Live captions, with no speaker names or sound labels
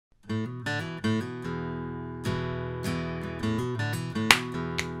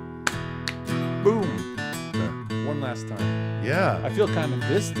last time. Yeah. I feel kind of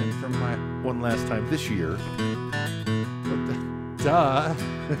distant from my... One last time this year. Duh.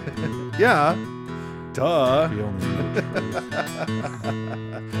 Yeah. Duh.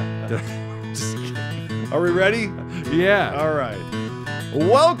 Just kidding. Are we ready? Yeah. All right.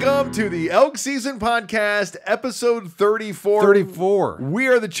 Welcome to the Elk Season Podcast, episode 34. 34. We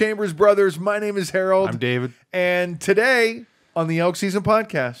are the Chambers Brothers. My name is Harold. I'm David. And today on the Elk Season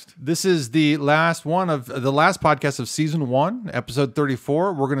Podcast, This is the last podcast of season 1, episode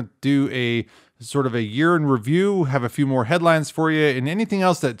 34. We're going to do a sort of a year in review, have a few more headlines for you, and anything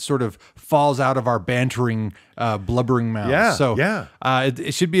else that sort of falls out of our bantering, blubbering mouths. Yeah, So yeah.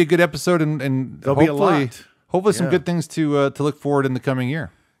 It should be a good episode, and There'll be a lot. Hopefully some Yeah. good things to look forward in the coming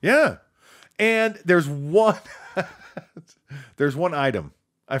year. Yeah. And there's one item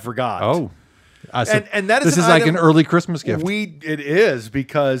I forgot. Oh. So And that is this an is like item an early Christmas gift. It is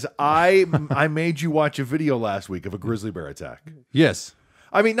because I made you watch a video last week of a grizzly bear attack. Yes.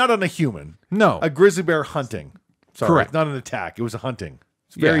 I mean, not on a human. No. A grizzly bear hunting. Sorry, Correct. not an attack. It was a hunting.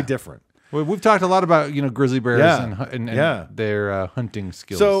 It's very Yeah. different. We've talked a lot about grizzly bears Yeah. and Yeah. their hunting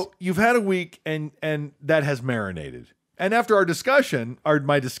skills. So you've had a week, and that has marinated. And after our discussion,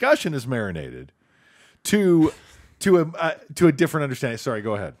 my discussion is marinated to a different understanding. Sorry,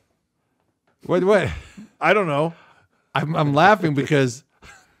 go ahead. What? I don't know. I'm laughing because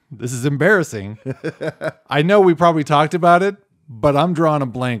this is embarrassing. I know we probably talked about it, but I'm drawing a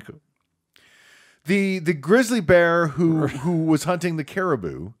blank. The grizzly bear who was hunting the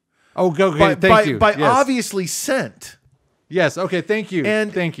caribou. Oh, okay. Thank you. By Yes. obviously scent. Yes. Okay. Thank you.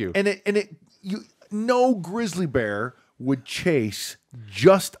 And thank you. No grizzly bear would chase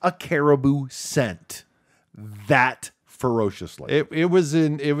just a caribou scent that ferociously. It was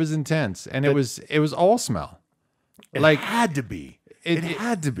intense, and it was all smell. It Like had to be. It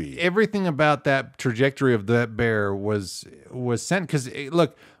had to be. Everything about that trajectory of that bear was sent. Because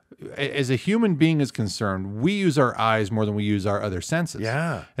look, as a human being is concerned, we use our eyes more than we use our other senses.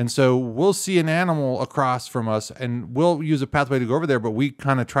 Yeah. And so we'll see an animal across from us, and we'll use a pathway to go over there, but we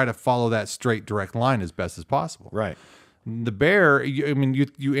kind of try to follow that straight, direct line as best as possible. Right. The bear, you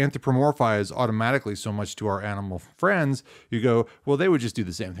anthropomorphize automatically so much to our animal friends. You go, well, they would just do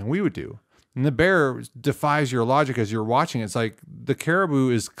the same thing we would do. And the bear defies your logic as you're watching. It's like the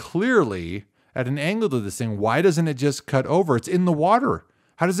caribou is clearly at an angle to this thing. Why doesn't it just cut over? It's in the water.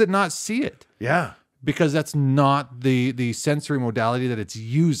 How does it not see it? Yeah. Because that's not the sensory modality that it's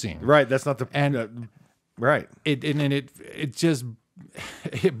using. Right. That's not the right. It just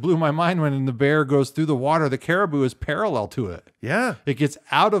blew my mind when the bear goes through the water. The caribou is parallel to it. Yeah. It gets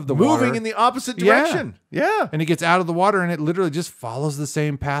out of the water. Moving in the opposite direction. Yeah. And it gets out of the water, and it literally just follows the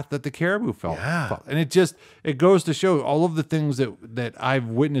same path that the caribou fell. Yeah. And it goes to show all of the things that I've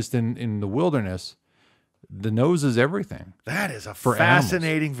witnessed in the wilderness. The nose is everything. That is a For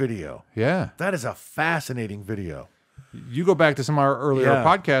fascinating video. Yeah. That is a fascinating video. You go back to some of our earlier Yeah.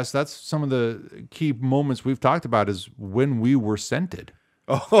 podcasts, that's some of the key moments we've talked about is when we were scented.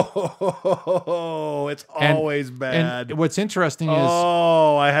 Oh, it's always bad. And what's interesting is...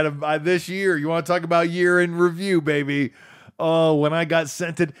 Oh, I had this year. You want to talk about year in review, baby? Oh, when I got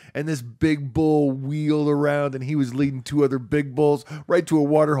scented and this big bull wheeled around and he was leading two other big bulls right to a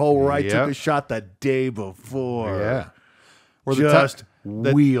water hole where I took a shot the day before. Yeah. Or just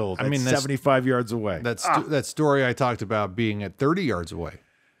wheeled. I mean, 75 yards away. That story I talked about being at 30 yards away.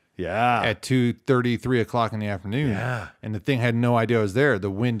 Yeah. At 2:30, 3 o'clock in the afternoon. Yeah. And the thing had no idea I was there.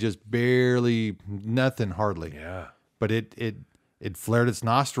 The wind just barely, nothing hardly. Yeah. But it flared its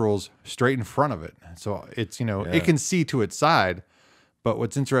nostrils straight in front of it. So it's, it can see to its side. But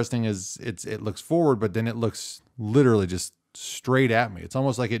what's interesting is it looks forward, but then it looks literally just straight at me. It's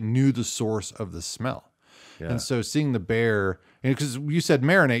almost like it knew the source of the smell. Yeah. And so seeing the bear, because you said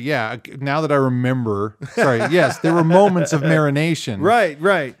marinate, yeah. Now that I remember, sorry, yes, there were moments of marination,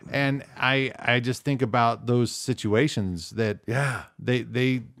 right. And I just think about those situations that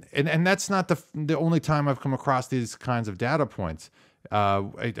and that's not the only time I've come across these kinds of data points.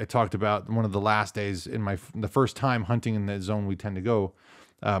 I talked about one of the last days in the first time hunting in the zone we tend to go.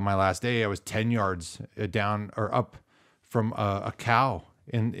 My last day, I was 10 yards down or up from a cow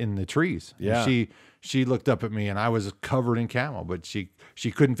in the trees. Yeah. She looked up at me, and I was covered in camel, but she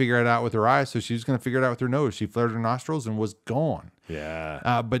couldn't figure it out with her eyes, so she was going to figure it out with her nose. She flared her nostrils and was gone.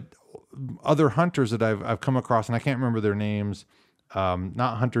 Yeah. But other hunters that I've come across, and I can't remember their names,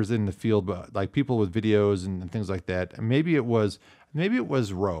 not hunters in the field, but like people with videos and things like that. Maybe it was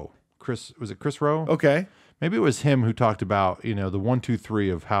Rowe. Was it Chris Rowe? Okay. Maybe it was him who talked about, the 1, 2, 3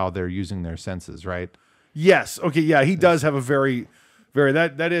 of how they're using their senses, right? Yes. Okay. Yeah. He does have a very Very.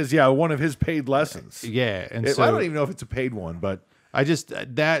 That is, yeah, one of his paid lessons. Yeah, and I don't even know if it's a paid one, but I just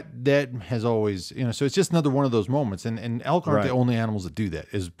that has always, so it's just another one of those moments, and elk aren't the only animals that do that.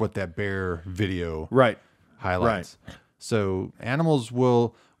 Is what that bear video highlights. Right. So animals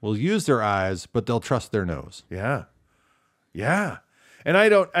will use their eyes, but they'll trust their nose. Yeah, yeah. And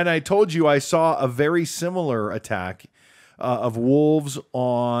I told you I saw a very similar attack of wolves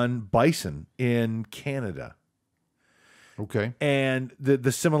on bison in Canada. Okay. And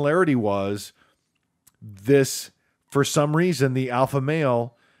the similarity was this, for some reason, the alpha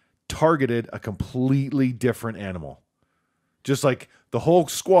male targeted a completely different animal. Just like the whole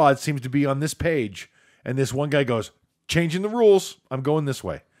squad seems to be on this page, and this one guy goes, changing the rules, I'm going this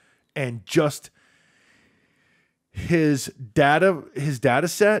way. And just his data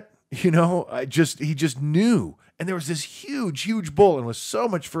set, he just knew. And there was this huge bull and was so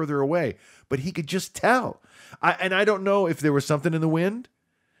much further away, but he could just tell. I don't know if there was something in the wind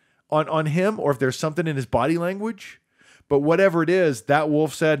on him or if there's something in his body language, but whatever it is, that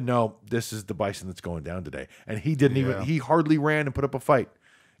wolf said, no, this is the bison that's going down today. And he didn't he hardly ran and put up a fight.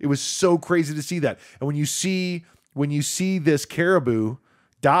 It was so crazy to see that. And when you see this caribou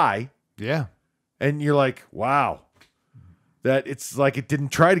die, and you're like, wow, that it's like it didn't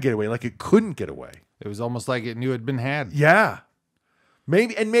try to get away, like it couldn't get away. It was almost like it knew it had been had. Yeah.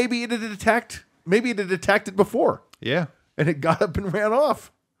 Maybe it had attacked it before. Yeah. And it got up and ran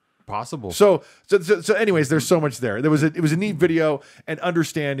off. Possible. So anyways, there's so much there. It was a neat video, and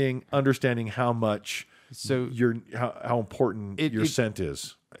understanding how much how important your scent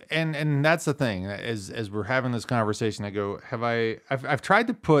is. And that's the thing. As we're having this conversation, I go, I've tried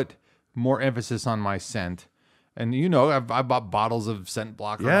to put more emphasis on my scent. And I bought bottles of scent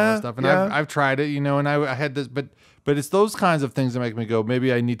blocker and all that stuff, and I've tried it, and I had this, but it's those kinds of things that make me go,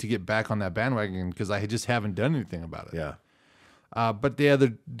 maybe I need to get back on that bandwagon because I just haven't done anything about it. Yeah. But the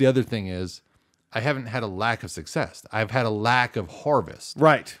other thing is, I haven't had a lack of success. I've had a lack of harvest.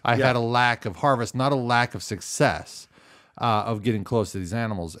 Right. I've had a lack of harvest, not a lack of success of getting close to these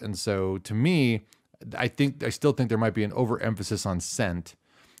animals. And so, to me, I still think there might be an overemphasis on scent.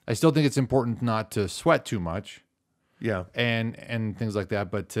 I still think it's important not to sweat too much, and things like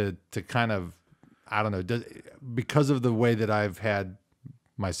that. But to kind of, I don't know, because of the way that I've had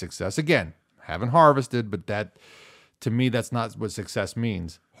my success. Again, haven't harvested, but that, to me, that's not what success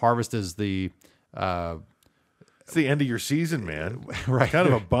means. Harvest is the it's the end of your season, man. Right, kind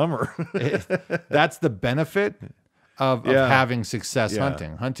of a bummer. That's the benefit of having success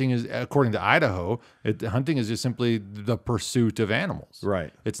hunting. Hunting is, according to Idaho, hunting is just simply the pursuit of animals.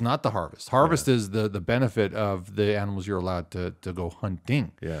 Right. It's not the harvest. Harvest is the benefit of the animals you're allowed to go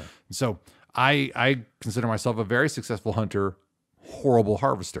hunting. Yeah. So I consider myself a very successful hunter, horrible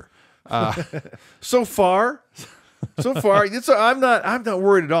harvester. So far, I'm not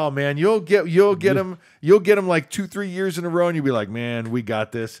worried at all, man. You'll get them like 2-3 years in a row, and you'll be like, man, we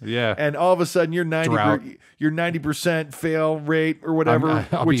got this. Yeah. And all of a sudden, you're 90% fail rate or whatever,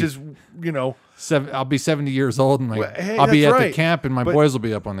 which is I'll be 70 years old, and I'll be at the camp, and my boys will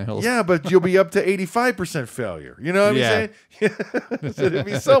be up on the hills. Yeah, but you'll be up to 85% failure. You know what I'm saying? So it'd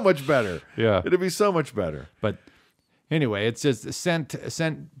be so much better. Yeah, it'd be so much better. But anyway, it's just scent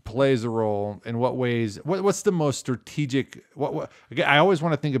plays a role in what ways. What's the most strategic? Again, I always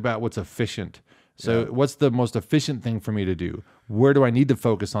want to think about what's efficient. So what's the most efficient thing for me to do? Where do I need to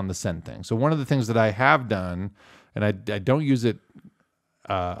focus on the scent thing? So one of the things that I have done, and I don't use it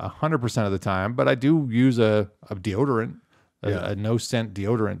 100% of the time, but I do use a deodorant, a no scent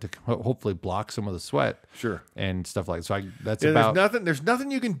deodorant to hopefully block some of the sweat. Sure. And stuff like that. So there's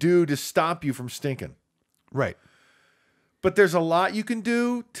nothing you can do to stop you from stinking. Right. But there's a lot you can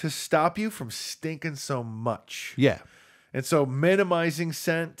do to stop you from stinking so much. Yeah. And so minimizing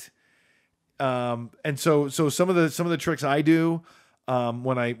scent. And so some of the tricks I do,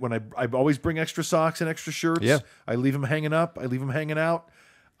 when I always bring extra socks and extra shirts. Yeah. I leave them hanging up. I leave them hanging out.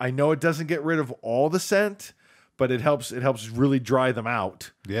 I know it doesn't get rid of all the scent, but it helps really dry them out.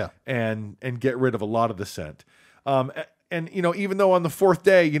 Yeah. And get rid of a lot of the scent. And even though on the fourth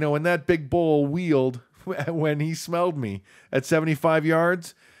day, when that big bull wheeled when he smelled me at 75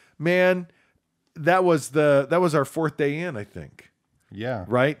 yards, man, that was our fourth day in, I think. Yeah.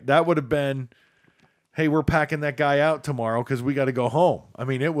 Right? That would have been, hey, we're packing that guy out tomorrow because we got to go home. I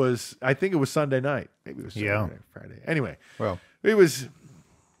mean, I think it was Sunday night. Maybe it was Saturday night, Friday. Anyway, but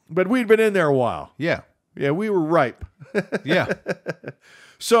we'd been in there a while. Yeah. Yeah, we were ripe. Yeah.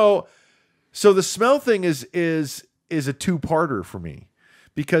 So the smell thing is a two-parter for me,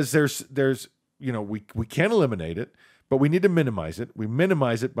 because there's we can eliminate it, but we need to minimize it. We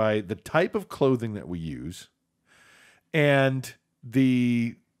minimize it by the type of clothing that we use, and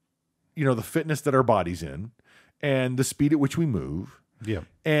the the fitness that our body's in and the speed at which we move. Yeah.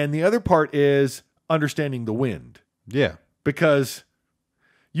 And the other part is understanding the wind. Yeah. Because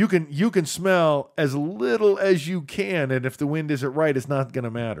you can smell as little as you can, and if the wind isn't right, it's not going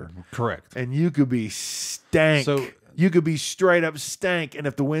to matter. Correct. And you could be stank. So you could be straight up stank, and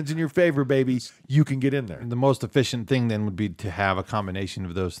if the wind's in your favor, baby, you can get in there. the most efficient thing then would be to have a combination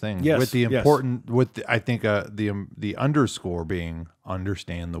of those things. Yes, With the yes. important, I think the underscore being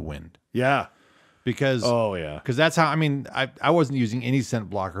understand the wind. Yeah. Because Oh yeah. Because that's how, I wasn't using any scent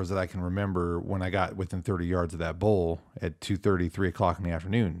blockers that I can remember when I got within 30 yards of that bull at 2:30, 3 o'clock in the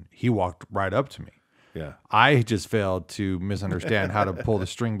afternoon. He walked right up to me. Yeah. I just failed to misunderstand how to pull the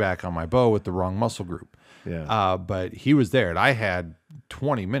string back on my bow with the wrong muscle group. Yeah. But he was there, and I had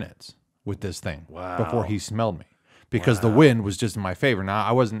 20 minutes with this thing before he smelled me because the wind was just in my favor. Now,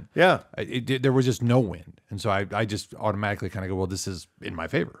 I wasn't, Yeah. there was just no wind. And so I just automatically kind of go, well, this is in my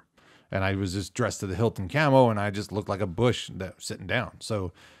favor. And I was just dressed to the hilt in camo, and I just looked like a bush that was sitting down.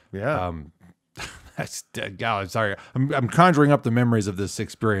 So, Yeah. that's, God, I'm sorry. I'm conjuring up the memories of this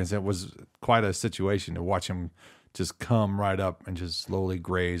experience. It was quite a situation to watch him just come right up and just slowly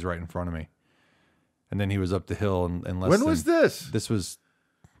graze right in front of me. And then he was up the hill in less When than, was this? This was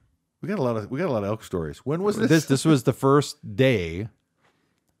We got a lot of elk stories. When was this? this was the first day,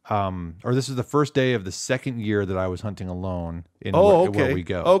 or this is the first day of the second year that I was hunting alone in where we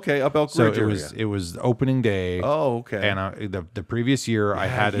go. Okay, up Elk So Ridge area. it was opening day. Oh, okay. And the previous year I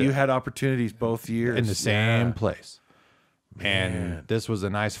had you it had opportunities both years in the same Yeah. place. Man. And this was a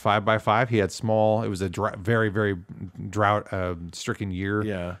nice 5x5. He had small. It was a very, very drought stricken year.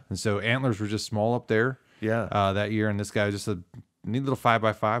 Yeah. And so antlers were just small up there. Yeah. That year, and this guy was just a neat little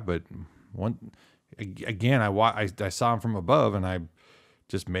 5x5. But again, I saw him from above, and I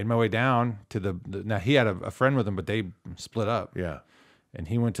just made my way down to the now he had a friend with him, but they split up. Yeah. And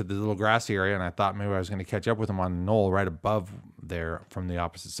he went to the little grassy area, and I thought maybe I was going to catch up with him on the knoll right above there from the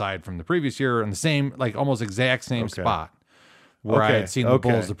opposite side from the previous year in the same, like almost exact same spot where I had seen the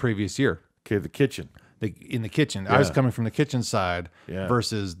bulls the previous year. Okay, the kitchen. In the kitchen. I was coming from the kitchen side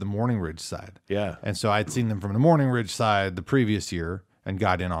versus the Morning Ridge side. Yeah. And so I'd seen them from the Morning Ridge side the previous year and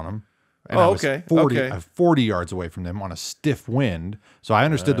got in on them. And Oh, I was okay. 40 yards away from them on a stiff wind. So I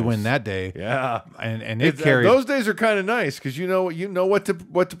understood the wind that day. Yeah. And it carried. Those days are kind of nice because you know what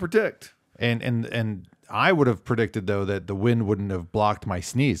to predict. And I would have predicted though that the wind wouldn't have blocked my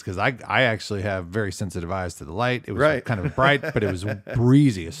sneeze because I actually have very sensitive eyes to the light. It was kind of bright, but it was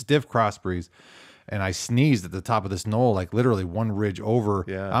breezy, a stiff cross breeze. And I sneezed at the top of this knoll, like literally one ridge over.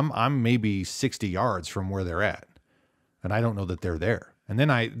 Yeah. I'm maybe 60 yards from where they're at, and I don't know that they're there. And then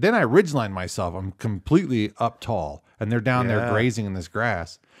I ridgeline myself. I'm completely up tall, and they're down there grazing in this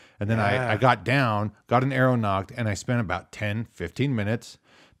grass. And then I got down, got an arrow knocked, and I spent about 10, 15 minutes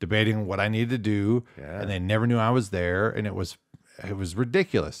debating what I needed to do. Yeah. And they never knew I was there, and it was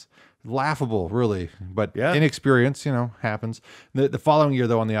ridiculous. Laughable, really, but inexperience, happens. The following year,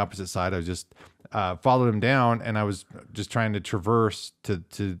 though, on the opposite side, I just followed him down, and I was just trying to traverse to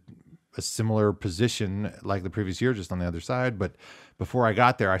a similar position like the previous year, just on the other side. But before I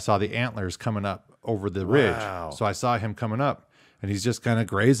got there, I saw the antlers coming up over the ridge. So I saw him coming up, and he's just kind of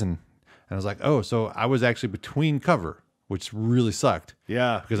grazing. And I was like, oh, so I was actually between cover, which really sucked.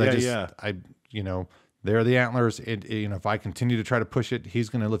 Yeah, because there are the antlers. If I continue to try to push it, he's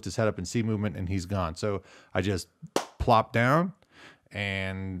going to lift his head up and see movement, and he's gone. So I just plopped down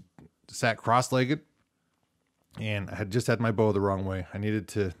and sat cross-legged, and I had just had my bow the wrong way. I needed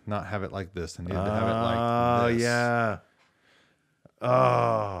to not have it like this. I needed to have it like this. Yeah.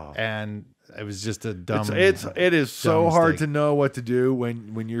 Oh. And it was just a dumb. It is so dumb hard mistake. to know what to do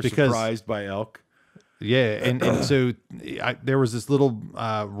when you're surprised by elk. Yeah, and so there was this little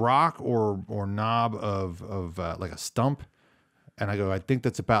rock or knob of like a stump, and I go, I think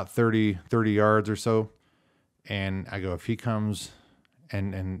that's about 30 yards or so, and I go, if he comes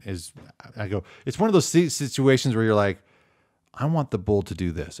and I go, it's one of those situations where you're like, I want the bull to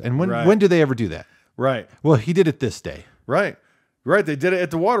do this, and when do they ever do that? Right. Well, he did it this day. Right. They did it at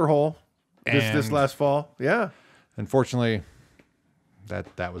the water hole this last fall. Yeah. Unfortunately,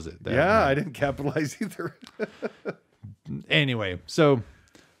 that was it. I didn't capitalize either. Anyway, so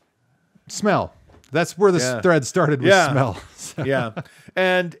smell. That's where the thread started with smell. So. Yeah.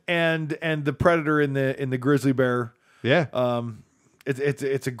 And the predator in the grizzly bear. Yeah.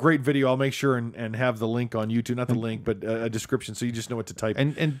 It's a great video. I'll make sure and have the link on YouTube, not the link, but a description, so you just know what to type.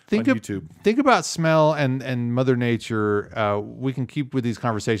 And think on YouTube. Think about smell and Mother Nature. We can keep with these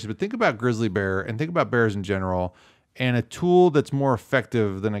conversations, but think about grizzly bear and think about bears in general. And a tool that's more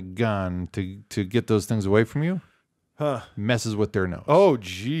effective than a gun to get those things away from you. messes with their nose. Oh,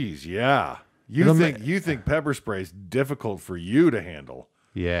 geez, yeah. You think pepper spray is difficult for you to handle?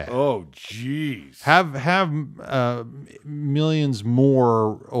 Yeah. Oh, geez. Have millions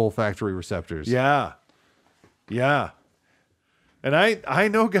more olfactory receptors. Yeah. Yeah. And I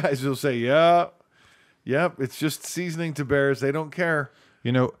know guys who'll say, yeah, it's just seasoning to bears. They don't care.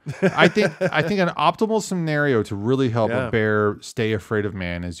 You know, I think an optimal scenario to really help Yeah. a bear stay afraid of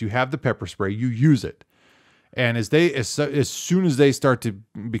man is you have the pepper spray, you use it. And as soon as they start to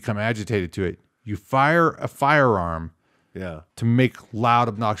become agitated to it, you fire a firearm Yeah. to make loud,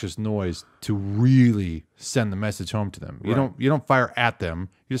 obnoxious noise to really send the message home to them. You don't fire at them.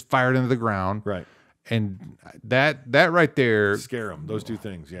 You just fire it into the ground. Right. And that right there, Scare them. Those two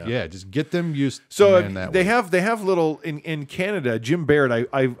things. Yeah. yeah, just get them used. So to man that they way. have little in Canada. Jim Baird.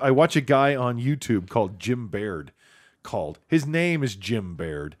 I watch a guy on YouTube called Jim Baird. His name is Jim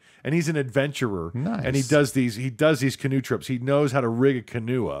Baird, and he's an adventurer. Nice. And he does these canoe trips. He knows how to rig a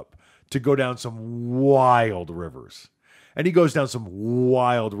canoe up to go down some wild rivers, and he goes down some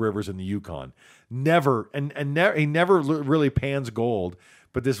wild rivers in the Yukon. He never really pans gold.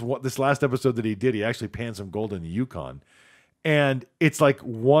 But this last episode that he did, he actually panned some gold in the Yukon. And it's like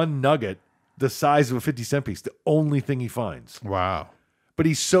one nugget the size of a 50-cent piece, the only thing he finds. Wow. But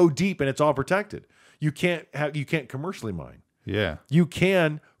he's so deep and it's all protected. You can't commercially mine. Yeah. You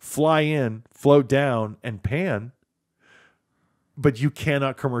can fly in, float down, and pan, but you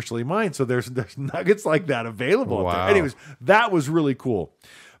cannot commercially mine. So there's nuggets like that available. Wow. Out there. Anyways, that was really cool.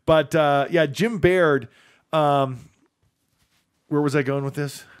 But yeah, Jim Baird. Where was I going with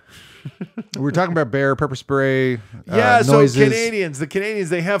this? We were talking about bear pepper spray. Yeah, so noises. the Canadians,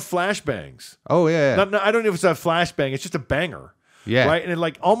 they have flashbangs. Oh yeah. No, I don't know if it's a flashbang. It's just a banger. Yeah. Right? And it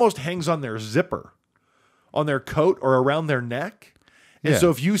like almost hangs on their zipper, on their coat or around their neck. And Yeah.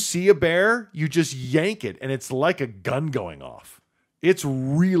 so if you see a bear, you just yank it and it's like a gun going off. It's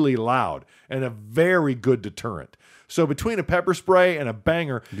really loud and a very good deterrent. So between a pepper spray and a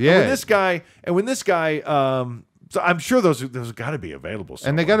banger, Yeah. and when this guy so I'm sure those got to be available somewhere.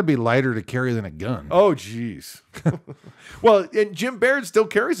 And they got to be lighter to carry than a gun. Oh, geez. Well, and Jim Baird still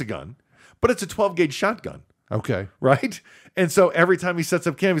carries a gun, but it's a 12-gauge shotgun, Okay. right? And so every time he sets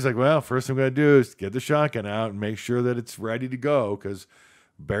up camp, he's like, well, first thing I'm going to do is get the shotgun out and make sure that it's ready to go because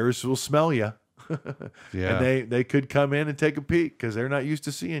bears will smell you. Yeah. And they could come in and take a peek because they're not used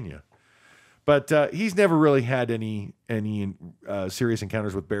to seeing you. But he's never really had any serious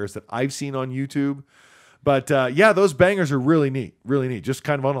encounters with bears that I've seen on YouTube. But yeah, those bangers are really neat, just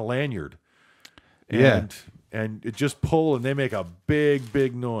kind of on a lanyard. Yeah. And it just pull and they make a big,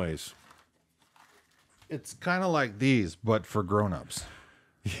 big noise. It's kind of like these, but for grown-ups.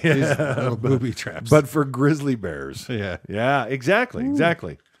 Yeah. These little booby traps. But for grizzly bears. yeah. Yeah, exactly.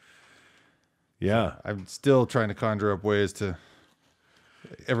 Yeah. I'm still trying to conjure up ways to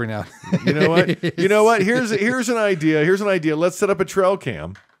every now. You know what? You know what? Here's an idea. Let's set up a trail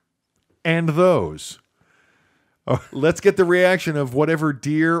cam and those. Oh. Let's get the reaction of whatever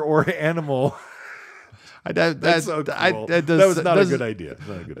deer or animal. That's so cool. that was not a good idea.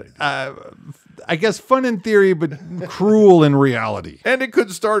 I guess fun in theory, but cruel in reality. And it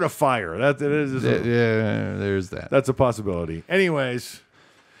could start a fire. Yeah, there's that. That's a possibility. Anyways,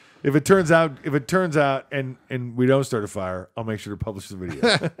 if it turns out and we don't start a fire, I'll make sure to publish the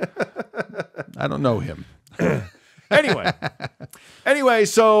video. I don't know him. Anyway,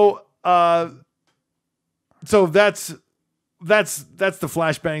 so that's the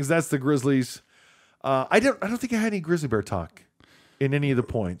flashbangs. That's the grizzlies. I don't think I had any grizzly bear talk in any of the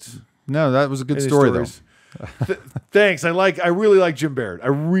points. No, that was a good Any story stories? Thanks. I really like Jim Baird. I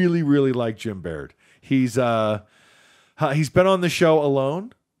really like Jim Baird. He's been on the show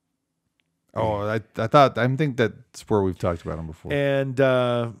alone. Oh, I think that's where we've talked about him before.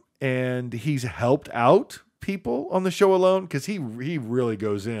 And he's helped out people on the show alone because he really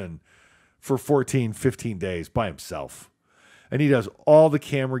goes in for 14, 15 days by himself. And he does all the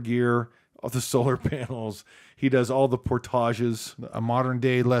camera gear, all the solar panels. He does all the portages. A modern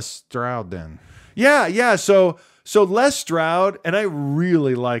day Les Stroud then. Yeah. So Les Stroud, and I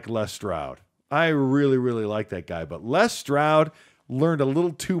really like Les Stroud. I really like that guy. But Les Stroud learned a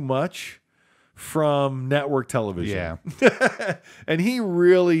little too much from network television. Yeah. And he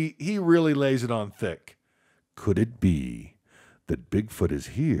really lays it on thick. Could it be that Bigfoot is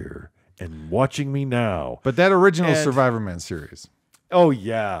here and watching me now? But that original Survivor Man series. Oh,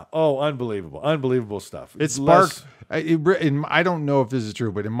 yeah. Oh, unbelievable stuff. It sparked. I don't know if this is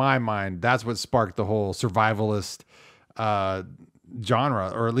true, but in my mind, that's what sparked the whole survivalist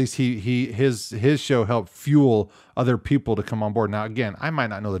genre, or at least his show helped fuel other people to come on board. Now, again, I might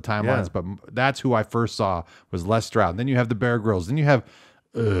not know the timelines, but that's who I first saw was Les Stroud. Then you have the Bear Grylls. Then you have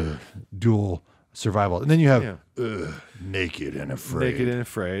Dual Survival. And then you have Naked and Afraid. Naked and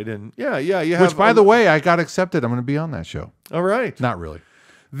Afraid. And you have. Which, by the way, I got accepted. I'm going to be on that show. All right. Not really.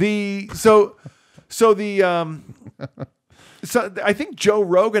 So I think Joe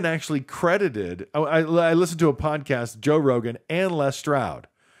Rogan actually credited. I listened to a podcast, Joe Rogan and Les Stroud,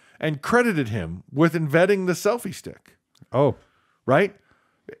 and credited him with inventing the selfie stick. Oh, right.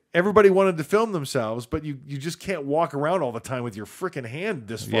 Everybody wanted to film themselves, but you just can't walk around all the time with your freaking hand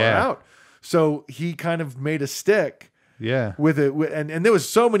this far out. So he kind of made a stick. Yeah. With it, and there was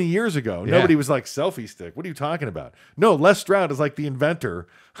so many years ago. Yeah. Nobody was like, selfie stick. What are you talking about? No, Les Stroud is like the inventor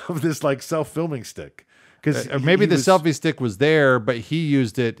of this like self-filming stick. Because maybe the selfie stick was there, but he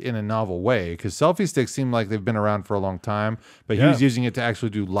used it in a novel way. Because selfie sticks seem like they've been around for a long time, but he was using it to actually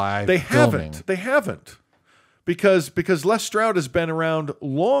do live filming. They haven't. Because Les Stroud has been around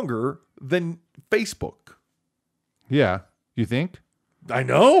longer than Facebook. Yeah. You think? I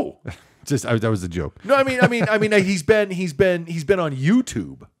know. That was a joke. No, I mean, he's been on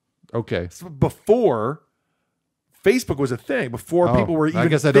YouTube. Okay. Before Facebook was a thing, before people were even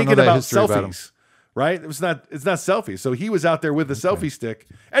thinking about selfies, about right? It's not selfies. So he was out there with the selfie stick.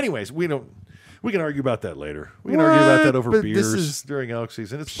 Anyways, we can argue about that later. We can argue about that over beers during elk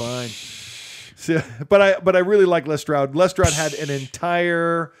season. It's fine. So, but I really like Les Stroud. Les Stroud had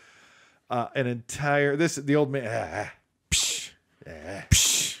the old man.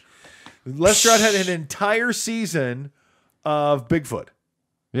 Les Stroud had an entire season of Bigfoot.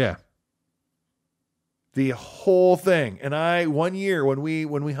 Yeah. The whole thing. And one year when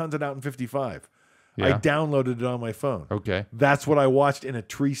we hunted out in 55, I downloaded it on my phone. Okay. That's what I watched in a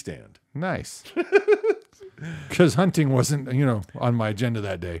tree stand. Nice. Because hunting wasn't, on my agenda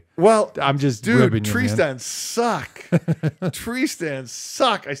that day. Well, I'm just tree stands suck. Tree stands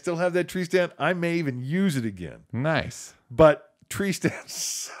suck. I still have that tree stand. I may even use it again. Nice. But tree stands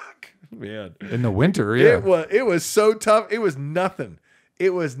suck. Man, in the winter, yeah, it was so tough. It was nothing.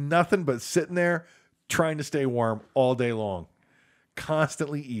 It was nothing but sitting there trying to stay warm all day long,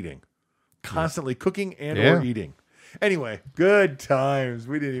 constantly eating, constantly cooking and or eating. Anyway, good times.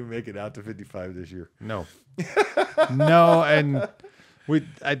 We didn't even make it out to 55 this year. No, no, and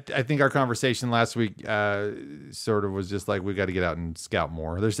I think our conversation last week sort of was just like we got to get out and scout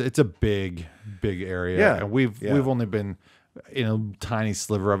more. It's a big area, and we've only been in a tiny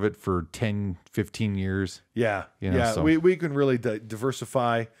sliver of it for 10, 15 years. Yeah. So. We can really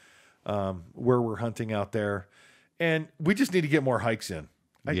diversify where we're hunting out there. And we just need to get more hikes in.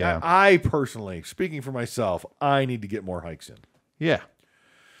 I personally, speaking for myself, I need to get more hikes in. Yeah.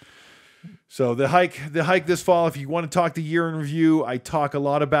 So the hike this fall, if you want to talk the year in review, I talk a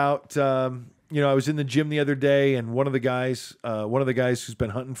lot about, I was in the gym the other day, and one of the guys who's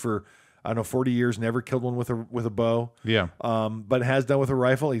been hunting for, 40 years, never killed one with a bow. Yeah. But has done with a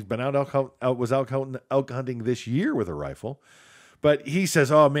rifle. He's been out elk hunting this year with a rifle. But he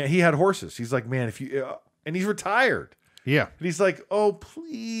says, oh man, he had horses. He's like, man, and he's retired. Yeah. And he's like, oh,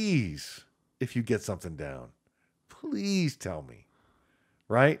 please, if you get something down, please tell me.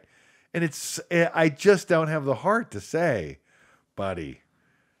 Right. And I just don't have the heart to say, buddy,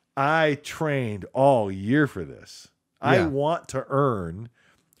 I trained all year for this. Yeah. I want to earn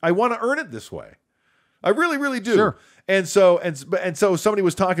it this way. I really, really do. Sure. And so somebody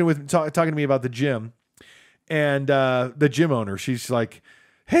was talking to me about the gym, and the gym owner, she's like,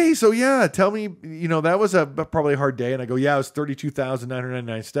 hey, so yeah, tell me, that was probably a hard day. And I go, yeah, it was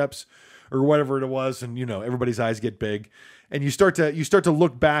 32,999 steps or whatever it was. And everybody's eyes get big, and you start to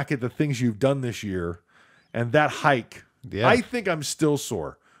look back at the things you've done this year, and that hike. Yeah. I think I'm still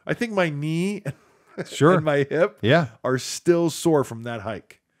sore. I think my knee and my hip are still sore from that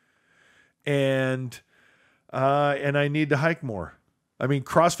hike. And I need to hike more. I mean,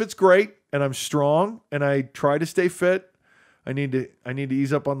 CrossFit's great, and I'm strong, and I try to stay fit. I need to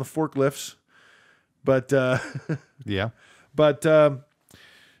ease up on the forklifts, but I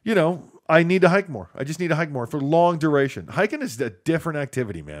need to hike more. I just need to hike more for long duration. Hiking is a different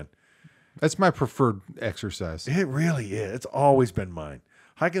activity, man. That's my preferred exercise. It really is. It's always been mine.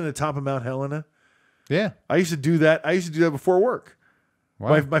 Hiking the top of Mount Helena. Yeah, I used to do that. Before work.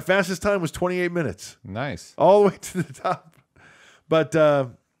 Wow. My fastest time was 28 minutes. Nice. All the way to the top. But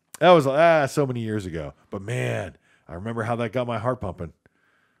that was so many years ago. But man, I remember how that got my heart pumping.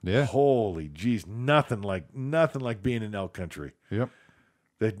 Yeah. Holy jeez, nothing like being in elk country. Yep.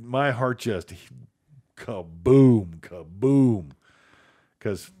 That my heart just kaboom.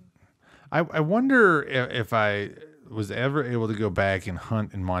 Because I wonder if I was ever able to go back and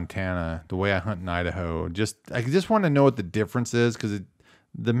hunt in Montana the way I hunt in Idaho, I just want to know what the difference is, because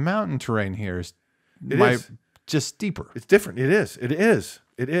the mountain terrain here is just steeper. It's different. It is. It is.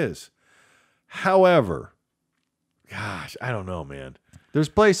 It is. However, gosh, I don't know, man. There's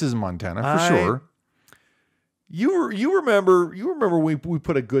places in Montana for sure. You remember we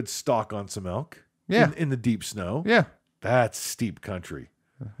put a good stalk on some elk in the deep snow. Yeah. That's steep country.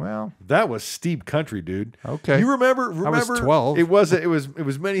 Well, that was steep country, dude. Okay. You remember I was 12. It was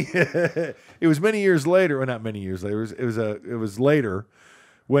many it was many years later, or not many years later. It was later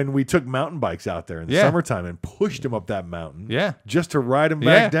when we took mountain bikes out there in the summertime and pushed them up that mountain. Yeah. Just to ride them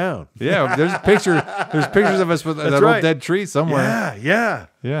back down. Yeah, there's pictures of us with that old dead tree somewhere. Yeah.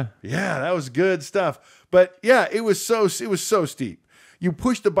 That was good stuff. But yeah, it was so steep. You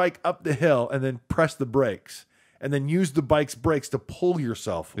push the bike up the hill and then press the brakes, and then use the bike's brakes to pull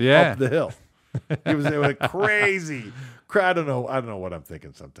yourself up the hill. It was crazy. I don't know what I'm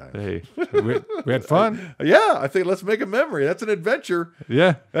thinking sometimes. Hey, we had fun. Yeah, I think let's make a memory. That's an adventure.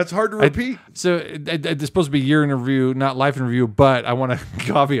 Yeah. That's hard to repeat. It's supposed to be year in review, not life in review, but I want to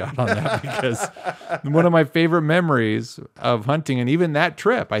caveat on that because one of my favorite memories of hunting, and even that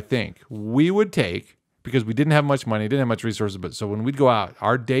trip, I think, we would take, because we didn't have much money, didn't have much resources, but so when we'd go out,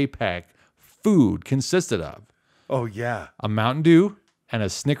 our day pack food consisted of a Mountain Dew and a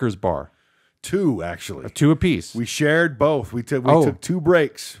Snickers bar. 2, actually. 2 apiece. We shared both. We took 2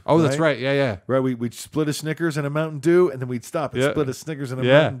 breaks. Oh, right? That's right. Yeah. Right. We'd split a Snickers and a Mountain Dew, and then we'd stop and split a Snickers and a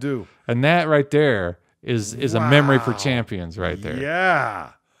Mountain Dew. And that right there is a memory for champions right there.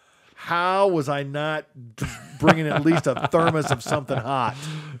 Yeah. How was I not bringing at least a thermos of something hot?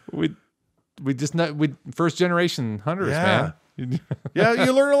 We first generation hunters, man. Yeah,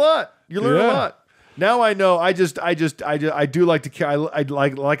 you learn a lot. You learn a lot. Now I know. I do like to. I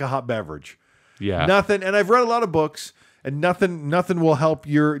like a hot beverage. Yeah. Nothing. And I've read a lot of books, and nothing will help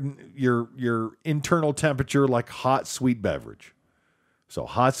your internal temperature like hot sweet beverage. So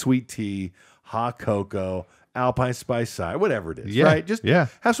hot sweet tea, hot cocoa, Alpine Spice cider, whatever it is, right? Just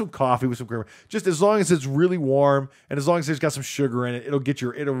have some coffee with some creamer. Just as long as it's really warm, and as long as it's got some sugar in it, it'll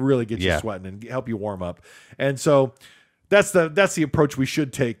really get you sweating and help you warm up. And so that's the approach we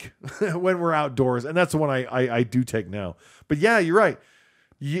should take when we're outdoors, and that's the one I do take now. But yeah, you're right.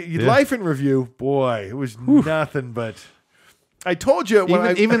 Life in review, boy, it was nothing but. I told you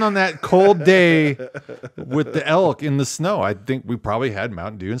even on that cold day with the elk in the snow, I think we probably had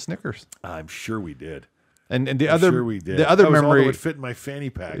Mountain Dew and Snickers. I'm sure we did. And the we did. The other memory all that would fit in my fanny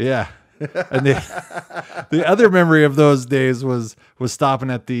pack. Yeah. And the other memory of those days was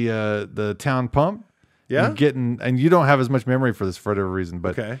stopping at the town pump. Yeah. And you don't have as much memory for this for whatever reason,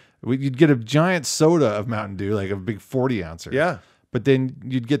 but you'd get a giant soda of Mountain Dew, like a big 40 ouncer. Yeah. But then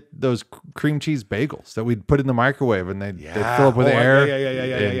you'd get those cream cheese bagels that we'd put in the microwave, and they'd fill up with air.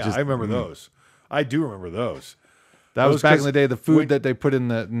 Yeah. I remember those. I do remember those. That was back in the day. The food that they put in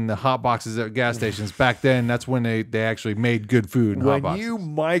the hot boxes at gas stations back then. That's when they actually made good food in hot boxes. When you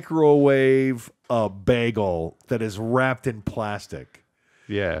microwave a bagel that is wrapped in plastic,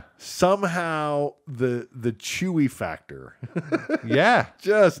 somehow the chewy factor,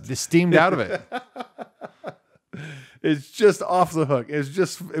 just steamed out of it. It's just off the hook. It was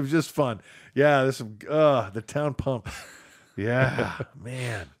just fun. Yeah, the town pump. Yeah,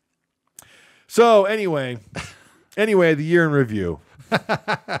 man. So anyway, the year in review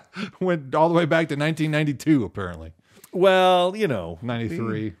went all the way back to 1992. Apparently, well,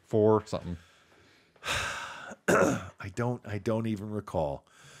 93, 4 something. I don't even recall.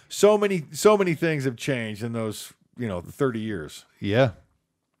 So many things have changed in those 30 years. Yeah,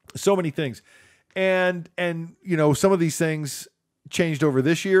 so many things. And some of these things changed over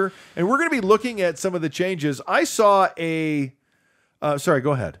this year, and we're going to be looking at some of the changes. I saw sorry,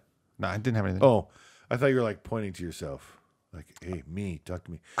 go ahead. No, I didn't have anything. Oh, I thought you were like pointing to yourself. Like, hey, talk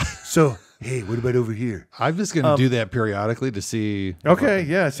to me. So, hey, what about over here? I'm just going to do that periodically to see. Okay,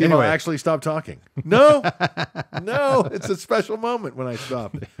 see if I'll actually stop talking. No, it's a special moment when I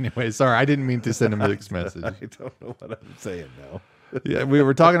stop. Anyway, sorry, I didn't mean to send a mixed message. I don't know what I'm saying now. Yeah, we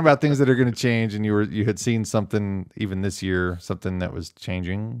were talking about things that are going to change, and you had seen something even this year, something that was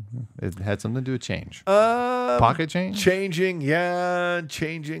changing. It had something to do with change. Pocket change? Changing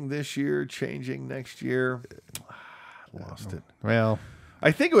this year, changing next year. Lost it. Well,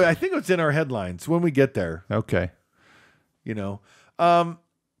 I think it's in our headlines when we get there. Okay.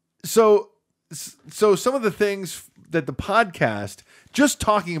 So some of the things that the podcast, just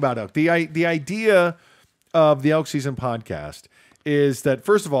talking about elk, the idea of the elk season podcast is that,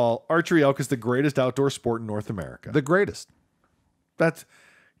 first of all, archery elk is the greatest outdoor sport in North America. The greatest. That's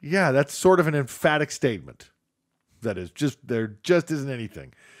sort of an emphatic statement. That is just there just isn't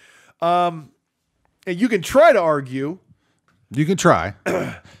anything. And you can try to argue, You can try.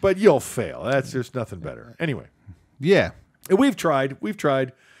 but you'll fail. There's nothing better. Anyway, Yeah. and we've tried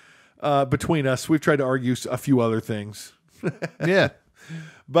between us. We've tried to argue a few other things, Yeah.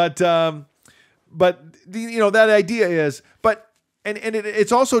 but that idea is, and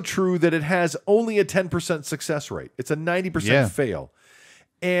it's also true that it has only a 10% success rate. It's a 90% fail,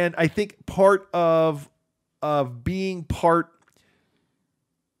 and I think part of being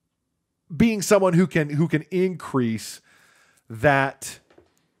someone who can increase that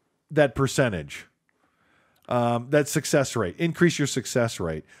percentage, that success rate, increase your success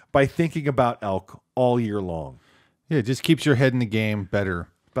rate by thinking about elk all year long. Yeah, it just keeps your head in the game better.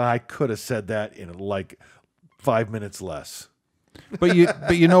 But I could have said that in like 5 minutes less. But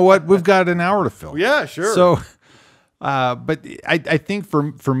you know what? We've got an hour to fill. Yeah, sure. So, but I think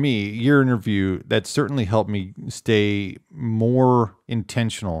for me, your interview, that certainly helped me stay more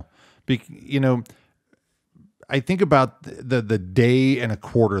intentional. I think about the day and a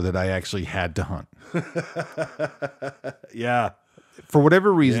quarter that I actually had to hunt. Yeah. For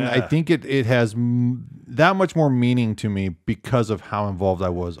whatever reason, Yeah. I think it has that much more meaning to me because of how involved I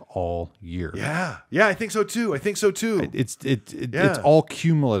was all year. Yeah. I think so too. It's all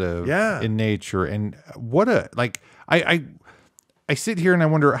cumulative in nature. And I sit here and I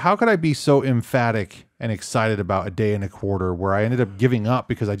wonder, how could I be so emphatic and excited about a day and a quarter where I ended up giving up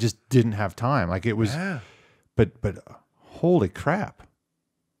because I just didn't have time? Like it was, but holy crap.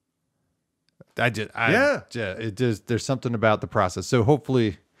 There's something about the process. So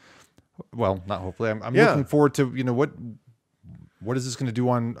hopefully, well, not hopefully, I'm looking forward to, what is this going to do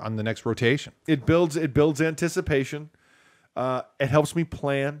on the next rotation? It builds anticipation. It helps me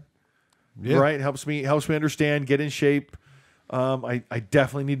plan. Yeah. Right. It helps me understand, get in shape. I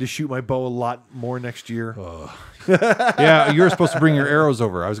definitely need to shoot my bow a lot more next year. Yeah, you were supposed to bring your arrows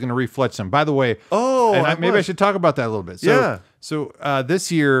over. I was going to refletch them. By the way, maybe I should talk about that a little bit. So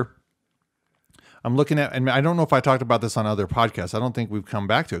this year, I'm looking at, and I don't know if I talked about this on other podcasts. I don't think we've come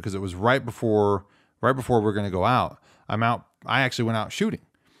back to it because it was right before we're going to go out. I actually went out shooting,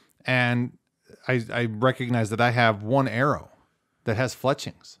 and I recognize that I have one arrow that has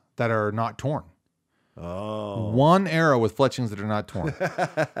fletchings that are not torn. Oh, one arrow with fletchings that are not torn.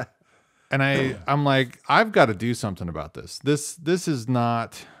 And I'm like, I've got to do something about this. This is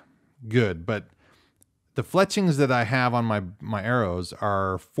not good, but the fletchings that I have on my arrows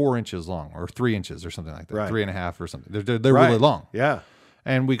are 4 inches long or 3 inches or something like that. Right. 3.5 or something. They're really long. Yeah.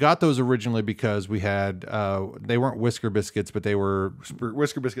 And we got those originally because we had, they weren't Whisker Biscuits, but they were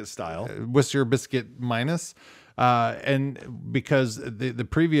Whisker Biscuit style. Whisker Biscuit minus. And because the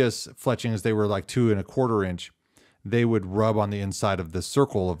previous fletchings, they were like 2 1/4 inch, they would rub on the inside of the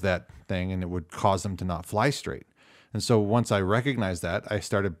circle of that thing and it would cause them to not fly straight. And so once I recognized that, I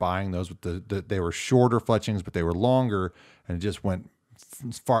started buying those with they were shorter fletchings, but they were longer, and it just went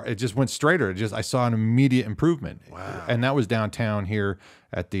far. It just went straighter. I saw an immediate improvement. Wow. And that was downtown here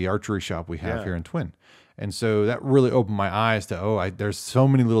at the archery shop we have here in Twin. And so that really opened my eyes to, there's so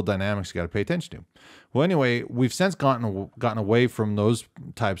many little dynamics you got to pay attention to. Well, anyway, we've since gotten away from those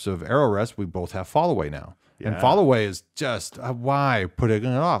types of arrow rests. We both have fall away now. And fall away is just, why put it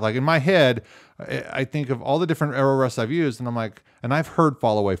off? Like in my head, I think of all the different arrow rests I've used, and I'm like, and I've heard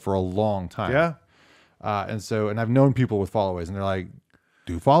fall away for a long time. Yeah. And I've known people with fall aways, and they're like,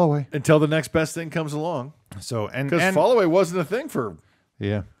 do fall away until the next best thing comes along. So, because fall away wasn't a thing for.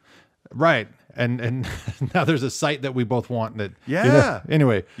 Yeah. Right. And now there's a site that we both want that.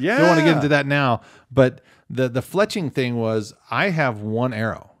 Anyway, don't want to get into that now, but the fletching thing was, I have one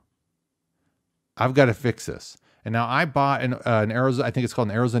arrow. I've got to fix this. And now I bought an Arizona, I think it's called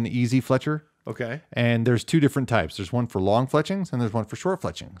an Arizona Easy Fletcher. Okay. And there's 2 different types. There's one for long fletchings and there's one for short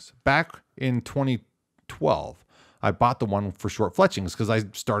fletchings. Back in 2012, I bought the one for short fletchings because I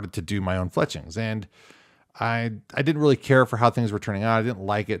started to do my own fletchings. And I didn't really care for how things were turning out. I didn't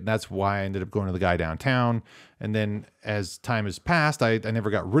like it. And that's why I ended up going to the guy downtown. And then as time has passed, I never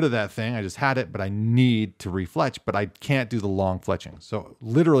got rid of that thing. I just had it, but I need to refletch, but I can't do the long fletchings. So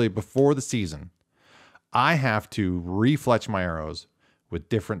literally before the season, I have to refletch my arrows with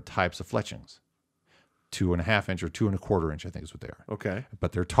different types of fletchings. 2 1/2 inch or 2 1/4 inch, I think is what they are. Okay.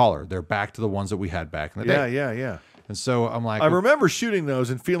 But they're taller. They're back to the ones that we had back in the day. Yeah. And so I'm like, I remember shooting those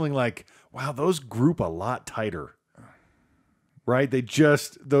and feeling like, wow, those group a lot tighter. Right? They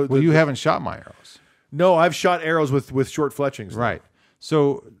just... you haven't shot my arrows. No, I've shot arrows with short fletchings. Right.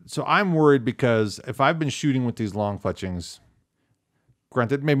 So I'm worried because if I've been shooting with these long fletchings,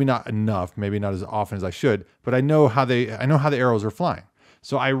 granted, maybe not enough, maybe not as often as I should, but I know how the arrows are flying.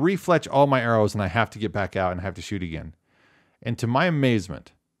 So I refletch all my arrows and I have to get back out and have to shoot again. And to my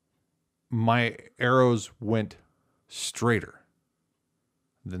amazement, my arrows went straighter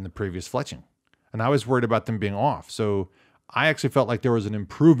than the previous fletching. And I was worried about them being off. So I actually felt like there was an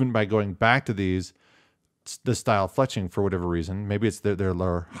improvement by going back to this style of fletching for whatever reason. Maybe it's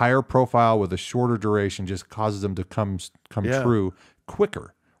their higher profile with a shorter duration just causes them to come true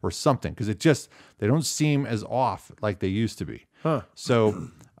quicker or something. Because they don't seem as off like they used to be. Huh. So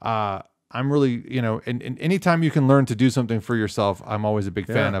I'm really, and anytime you can learn to do something for yourself, I'm always a big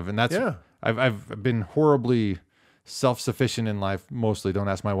fan of. And that's, I've been horribly self-sufficient in life, mostly. Don't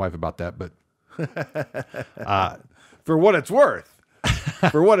ask my wife about that, but for what it's worth.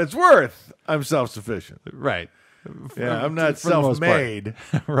 For what it's worth, I'm self-sufficient. Right. Yeah, I'm not self-made.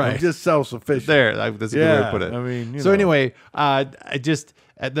 Right. I'm just self-sufficient. That's a good way to put it. I mean, anyway,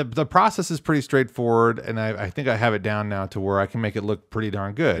 the process is pretty straightforward, and I think I have it down now to where I can make it look pretty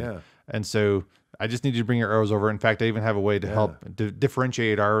darn good. Yeah. And so I just need you to bring your arrows over. In fact, I even have a way to help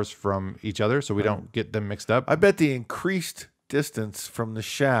differentiate ours from each other so we don't get them mixed up. I bet the increased distance from the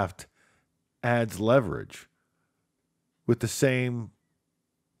shaft adds leverage with the same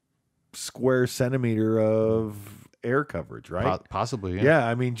square centimeter of air coverage, right? Possibly, yeah. Yeah,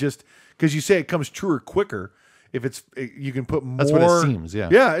 I mean, just because you say it comes truer quicker, you can put more. That's what it seems, yeah.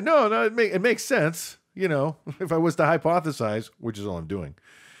 Yeah, no, it makes sense. If I was to hypothesize, which is all I'm doing,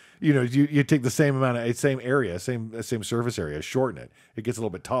 you take the same amount of same area, same surface area, shorten it. It gets a little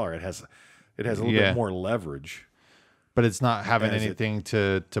bit taller. It has a little bit more leverage, but it's not having anything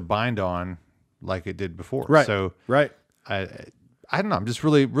to bind on like it did before. Right. So right. I don't know. I'm just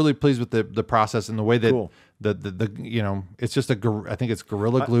really, really pleased with the process and the way that it's just I think it's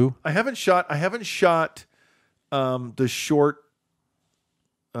Gorilla Glue. I haven't shot the short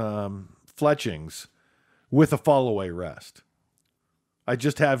fletchings with a fall away rest. I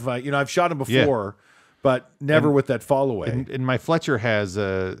just have, I've shot them before, but never with that fall away. And my Fletcher has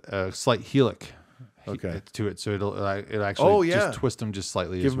a slight helic to it. So it'll actually just twist them just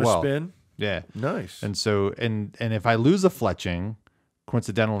slightly Give as them well. a spin. Yeah. Nice. And so, and if I lose a fletching,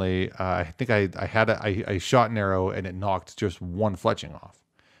 coincidentally, I think I shot an arrow and it knocked just one fletching off.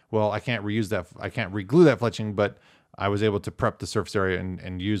 Well, I can't reuse that. I can't reglue that fletching, but I was able to prep the surface area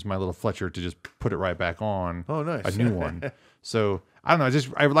and use my little Fletcher to just put it right back on. Oh, nice. A new one. So I don't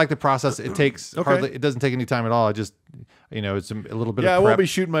know. I like the process. It takes it doesn't take any time at all. I just, it's a little bit of prep. I won't be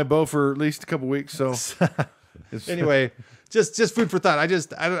shooting my bow for at least a couple weeks. So anyway, just food for thought.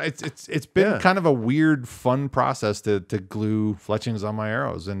 It's been kind of a weird, fun process to glue fletchings on my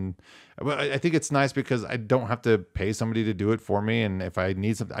arrows. And I think it's nice because I don't have to pay somebody to do it for me. And if I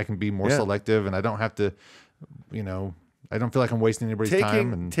need something, I can be more selective and I don't have to, I don't feel like I'm wasting anybody's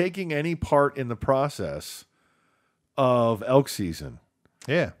time. And taking any part in the process of elk season.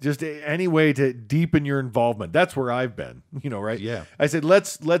 Yeah. Just any way to deepen your involvement. That's where I've been, right? Yeah. I said,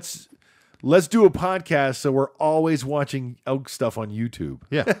 let's do a podcast so we're always watching elk stuff on YouTube.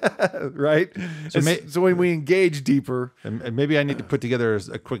 Yeah. Right? So when we engage deeper. And maybe I need to put together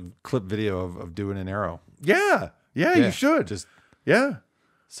a quick clip video of doing an arrow. Yeah, you should.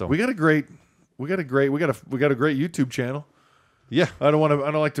 So we got a great YouTube channel. Yeah. I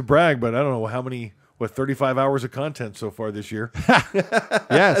don't like to brag, but I don't know how many 35 hours of content so far this year.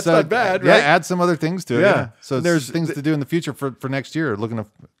 Yeah, that's not bad, right? Yeah, add some other things to it. Yeah. So there's things to do in the future for next year.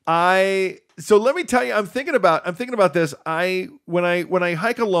 So let me tell you, I'm thinking about this. When I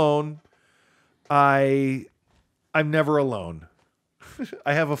hike alone, I'm never alone.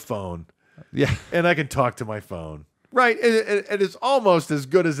 I have a phone. Yeah. And I can talk to my phone. Right. And it's almost as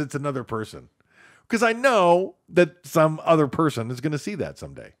good as it's another person. Because I know that some other person is going to see that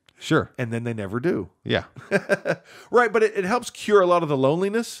someday. Sure. And then they never do. Yeah. Right. But it helps cure a lot of the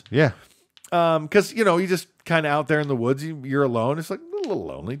loneliness. Yeah. Because, you just kind of out there in the woods, you're alone. It's like a little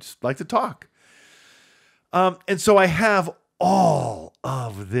lonely. Just like to talk. And so I have all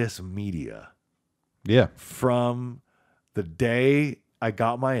of this media. Yeah. From the day I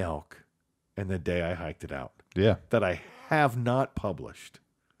got my elk and the day I hiked it out. Yeah. That I have not published.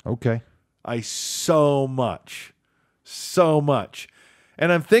 Okay. So much.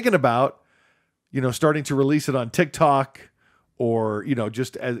 And I'm thinking about, starting to release it on TikTok or,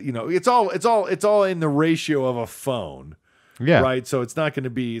 just as, it's all in the ratio of a phone. Yeah. Right. So it's not going to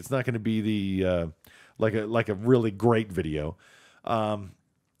be the, like a really great video.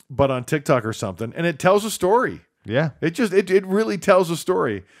 But on TikTok or something, and it tells a story. Yeah. It really tells a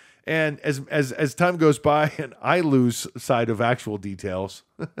story. And as time goes by and I lose sight of actual details,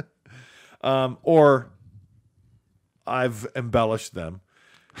 or I've embellished them,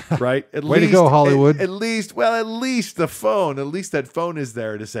 right? Way to go, Hollywood. At least the phone. At least that phone is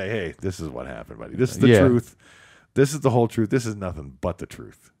there to say, hey, this is what happened, buddy. This is the truth. This is the whole truth. This is nothing but the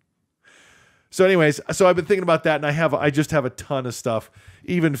truth. So anyways, I've been thinking about that, and I just have a ton of stuff,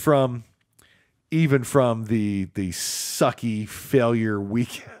 even from the sucky failure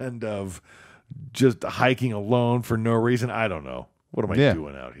weekend of just hiking alone for no reason. I don't know. What am I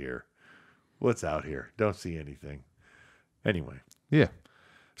doing out here? What's out here? Don't see anything. Anyway. Yeah.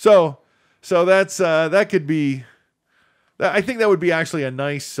 So that's that could be. I think that would be actually a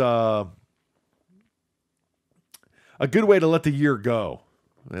nice, a good way to let the year go.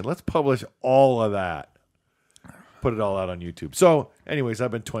 And let's publish all of that. Put it all out on YouTube. So, anyways, I've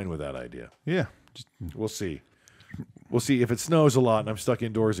been toying with that idea. Yeah. We'll see. We'll see if it snows a lot and I'm stuck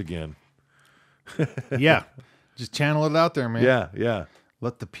indoors again. Yeah. Just channel it out there, man. Yeah.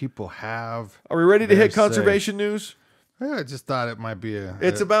 Let the people have. Are we ready to hit conservation news? Yeah, I just thought it might be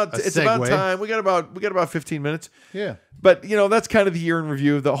It's about time. We got about 15 minutes. Yeah. But that's kind of the year in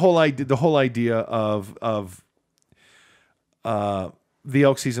review. The whole idea of the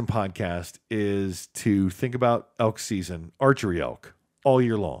elk season podcast is to think about elk season, archery elk, all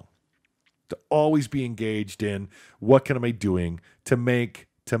year long. To always be engaged in what can I be doing to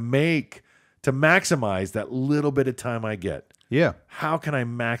maximize that little bit of time I get. Yeah. How can I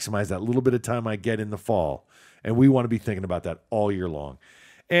maximize that little bit of time I get in the fall? And we want to be thinking about that all year long.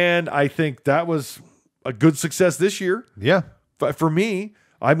 And I think that was a good success this year. Yeah. For me,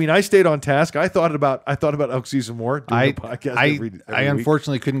 I mean, I stayed on task. I thought about elk season more. Doing the podcast every week.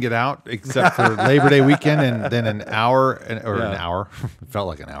 Unfortunately couldn't get out except for Labor Day weekend, and then an hour an hour. It felt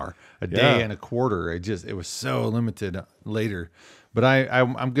like an hour, a day and a quarter. It was so limited later. But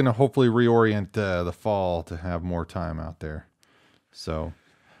I'm gonna hopefully reorient the fall to have more time out there. So,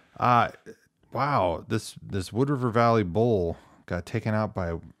 wow, this Wood River Valley bull got taken out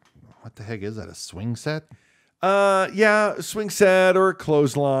by, what the heck is that? A swing set? A swing set or a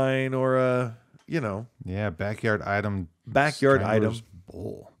clothesline or a, backyard item.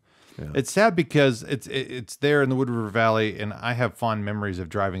 Bull. Yeah. It's sad because it's there in the Wood River Valley, and I have fond memories of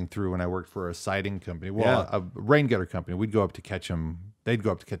driving through when I worked for a siding company, a rain gutter company. We'd go up to catch them. They'd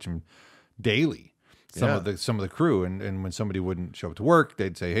go up to catch them daily. Some of the crew, and when somebody wouldn't show up to work,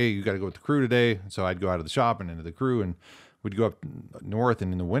 they'd say, "Hey, you got to go with the crew today." So I'd go out of the shop and into the crew, and we'd go up north.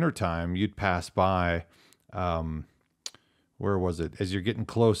 And in the wintertime, you'd pass by. Where was it? As you're getting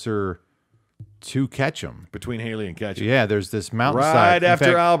closer to Ketchum, between Haley and Ketchum. Yeah, there's this mountainside right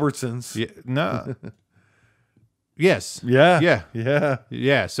after Albertsons. Yeah, no. Yes.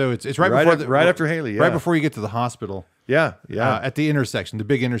 Yeah. So it's right before after Haley. Yeah. Right before you get to the hospital. Yeah. At the intersection, the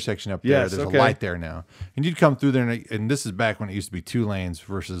big intersection up there. There's a light there now, and you'd come through there, and this is back when it used to be 2 lanes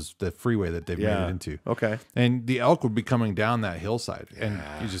versus the freeway that they've made it into. Okay. And the elk would be coming down that hillside, and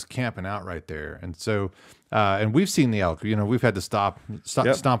you're just camping out right there. And so, and we've seen the elk. We've had to stomp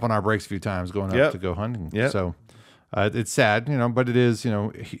on our brakes a few times going up to go hunting. Yep. So it's sad, but it is,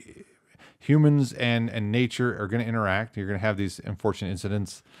 humans and nature are going to interact. You're going to have these unfortunate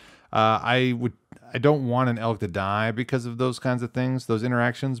incidents. I don't want an elk to die because of those kinds of things, those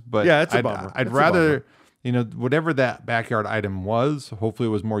interactions. But it's a bummer. I'd rather, whatever that backyard item was, hopefully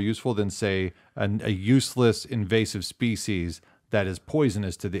it was more useful than, say, a useless invasive species that is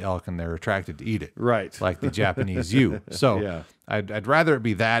poisonous to the elk and they're attracted to eat it. Right. Like the Japanese yew. So I'd rather it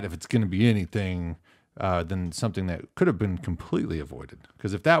be that if it's going to be anything than something that could have been completely avoided.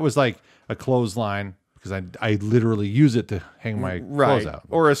 Because if that was like a clothesline, because I literally use it to hang my clothes out,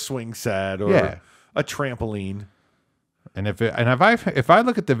 or a swing set, or a trampoline. And if I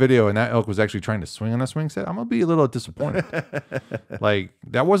look at the video and that elk was actually trying to swing on a swing set, I'm gonna be a little disappointed. Like,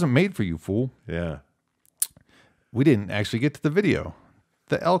 that wasn't made for you, fool. Yeah. We didn't actually get to the video.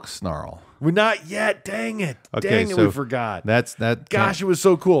 The elk snarl. We're not yet. Dang it. Okay, so we forgot. Gosh, it was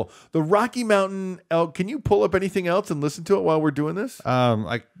so cool. The Rocky Mountain elk. Can you pull up anything else and listen to it while we're doing this?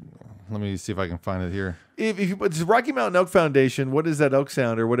 Let me see if I can find it here. If you put Rocky Mountain Elk Foundation, what is that elk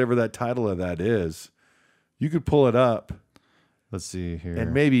sound or whatever that title of that is? You could pull it up. Let's see here.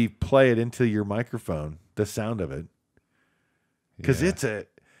 And maybe play it into your microphone, the sound of it. Because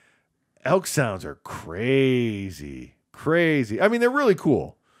elk sounds are crazy. Crazy. I mean, they're really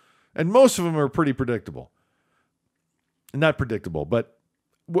cool. And most of them are pretty predictable. Not predictable, but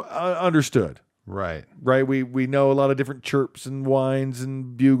understood. Right. We know a lot of different chirps and whines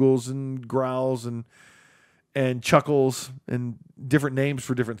and bugles and growls and chuckles and different names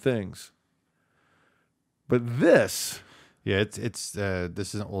for different things. But this, it's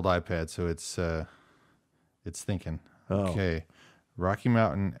this is an old iPad, so it's thinking. Oh. Okay, Rocky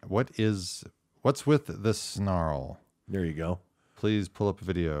Mountain. What's with the snarl? There you go. Please pull up a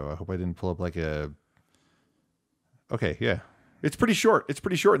video. I hope I didn't pull up like a. Okay, yeah. It's pretty short. It's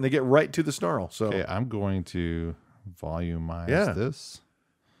pretty short, and they get right to the snarl. So Okay, I'm going to volumize this.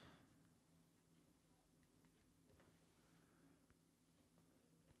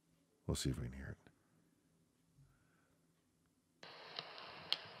 We'll see if we can hear it.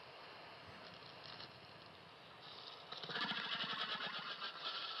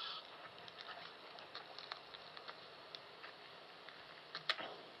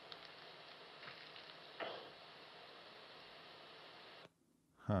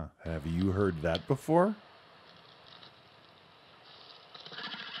 Huh. Have you heard that before?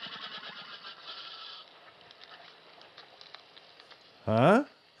 Huh?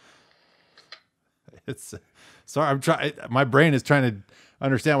 It's sorry. I'm trying. My brain is trying to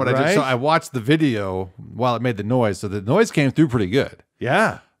understand what I just. So Right? I watched the video while it made the noise. So the noise came through pretty good.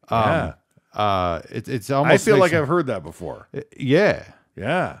 Yeah. Yeah. It's almost. I feel makes like I've heard that before. Yeah.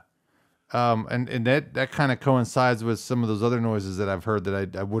 Yeah. And that kind of coincides with some of those other noises that I've heard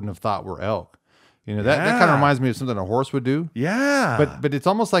that I wouldn't have thought were elk. You know, that kind of Yeah. reminds me of something a horse would do. Yeah. But it's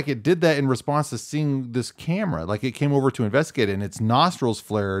almost like it did that in response to seeing this camera. Like it came over to investigate it, and its nostrils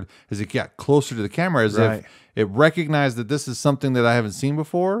flared as it got closer to the camera, as Right. if it recognized that this is something that I haven't seen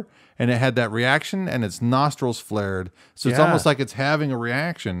before, and it had that reaction, and its nostrils flared. So it's Yeah. almost like it's having a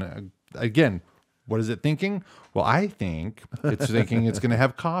reaction. Again, what is it thinking? Well, I think it's thinking it's going to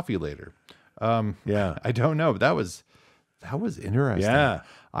have coffee later. yeah. I don't know, but that was interesting. Yeah.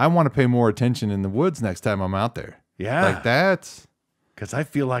 I want to pay more attention in the woods next time I'm out there. Yeah. Like that. Because I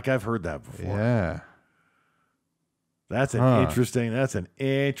feel like I've heard that before. Yeah. That's an Huh. interesting. That's an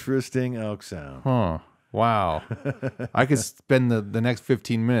interesting elk sound. Huh. Wow. I could spend the next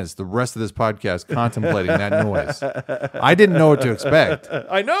 15 minutes, the rest of this podcast, contemplating that noise. I didn't know what to expect.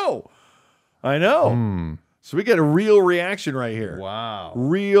 I know. So we get a real reaction right here. Wow.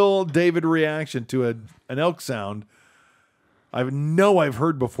 Real David reaction to an elk sound. I've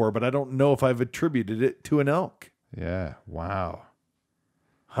heard before, but I don't know if I've attributed it to an elk. Yeah. Wow.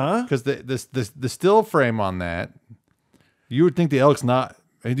 Huh? Because the still frame on that, you would think the elk's not.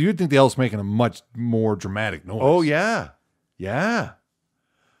 You would think the elk's making a much more dramatic noise. Oh yeah, yeah.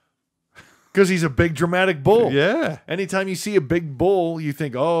 Because he's a big dramatic bull. Yeah. Anytime you see a big bull, you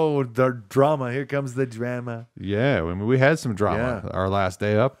think, "Oh, the drama! Here comes the drama." Yeah. I mean, we had some drama our last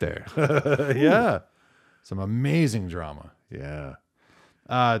day up there. Yeah, Some amazing drama. yeah.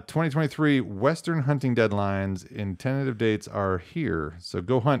 2023 Western hunting deadlines and tentative dates are here. So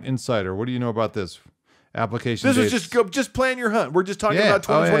Go Hunt Insider. What do you know about this application? This dates? is just plan your hunt. We're just talking Yeah. about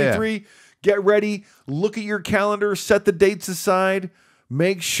Oh, yeah, 2023. Get ready. Look at your calendar. Set the dates aside.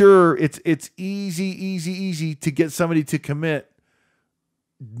 Make sure it's easy to get somebody to commit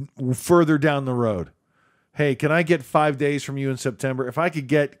further down the road. Hey, can I get 5 days from you in September?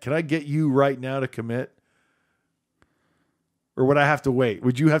 Can I get you right now to commit? Or would I have to wait?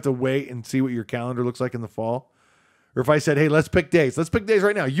 Would you have to wait and see what your calendar looks like in the fall? Or if I said, hey, let's pick days. Let's pick days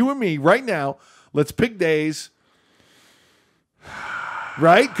right now. You and me right now. Let's pick days.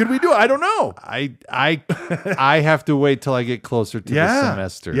 Right? Could we do it? I don't know. I have to wait till I get closer to the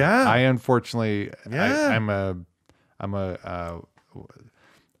semester. Yeah. I unfortunately Yeah.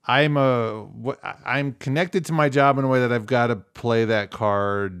 I'm connected to my job in a way that I've got to play that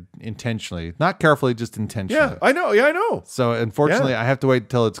card intentionally, not carefully, just intentionally. Yeah, I know. Yeah, I know. So unfortunately, I have to wait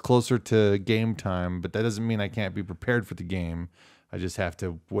till it's closer to game time, but that doesn't mean I can't be prepared for the game. I just have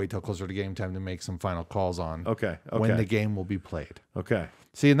to wait till closer to game time to make some final calls on Okay. when the game will be played. Okay.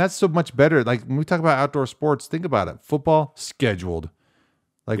 See, and that's so much better. Like when we talk about outdoor sports, think about it. Football, scheduled.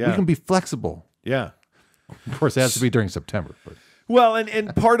 Like we Yeah. can be flexible. Yeah. Of course, it has to be during September. But Well,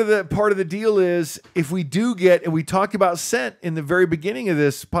 and part of the deal is if we do get, and we talked about scent in the very beginning of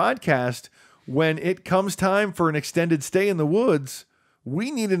this podcast, when it comes time for an extended stay in the woods,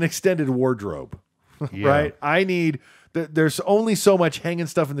 we need an extended wardrobe, right? There's only so much hanging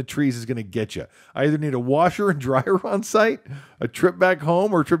stuff in the trees is going to get you. I either need a washer and dryer on site, a trip back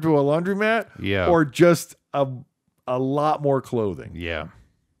home, or a trip to a laundromat, or just a lot more clothing. yeah.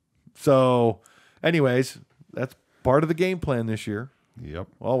 So, anyways, that's part of the game plan this year. Yep.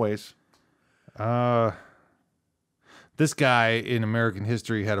 Always. This guy in American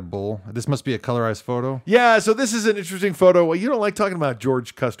history had a bull. This must be a colorized photo. Yeah, so this is an interesting photo. Well, you don't like talking about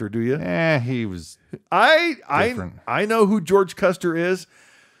George Custer, do you? He was I know who George Custer is.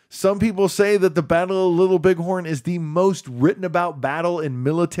 Some people say that the Battle of Little Bighorn is the most written about battle in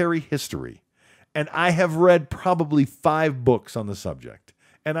military history. And I have read probably 5 books on the subject.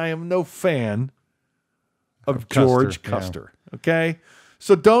 And I am no fan of George Custer. Okay?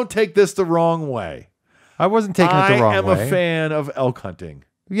 So don't take this the wrong way. I wasn't taking it the wrong way. I am a fan of elk hunting.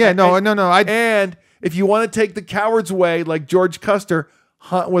 Yeah, no. And if you want to take the coward's way, like George Custer,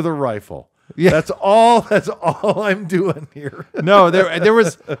 hunt with a rifle. Yeah, that's all I'm doing here. No, there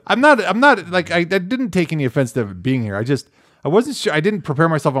was. I'm not like I didn't take any offense to being here. I wasn't sure. I didn't prepare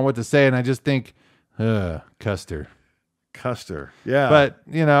myself on what to say, and I just think, Custer. Yeah. But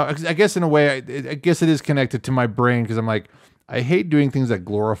I guess in a way, I guess it is connected to my brain because I'm like, I hate doing things that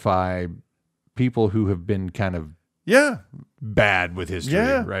glorify people who have been kind of bad with history,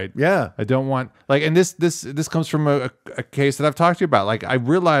 right? Yeah. I don't want and this comes from a case that I've talked to you about. Like I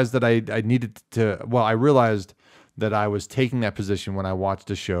realized that I needed to. Well, I realized that I was taking that position when I watched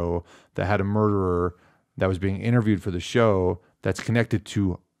a show that had a murderer that was being interviewed for the show that's connected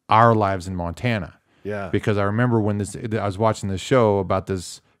to our lives in Montana. Yeah. Because I remember when I was watching this show about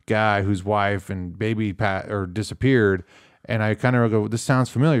this guy whose wife and baby disappeared, and I kind of go, "This sounds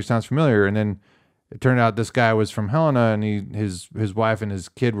familiar," and then it turned out this guy was from Helena, and his wife and his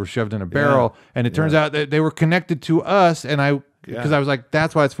kid were shoved in a barrel, and it turns out that they were connected to us, and because I was like,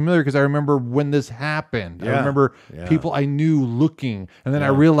 that's why it's familiar, because I remember when this happened. I remember people I knew looking, and then I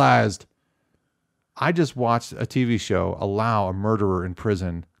realized I just watched a TV show allow a murderer in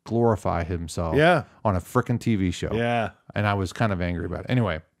prison glorify himself on a frickin' TV show. Yeah. And I was kind of angry about it.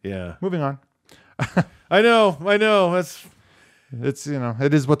 Anyway. Yeah. Moving on. I know.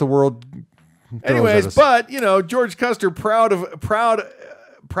 It is what the world throws anyways, at us. But, George Custer proud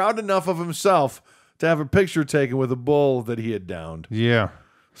enough of himself to have a picture taken with a bull that he had downed. Yeah.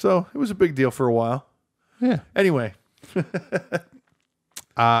 So it was a big deal for a while. Yeah. Anyway.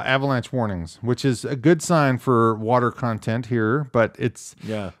 Avalanche warnings, which is a good sign for water content here, but it's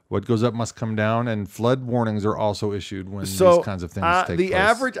what goes up must come down, and flood warnings are also issued when these kinds of things take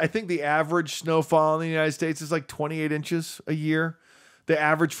place. I think the average snowfall in the United States is like 28 inches a year. The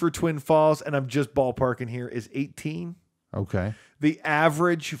average for Twin Falls, and I'm just ballparking here, is 18. Okay. The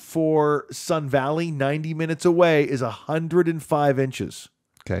average for Sun Valley, 90 minutes away, is 105 inches.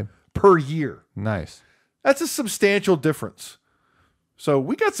 Okay. Per year. Nice. That's a substantial difference. So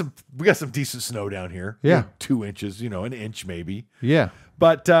we got some decent snow down here. Yeah. 2 inches, an inch maybe. Yeah.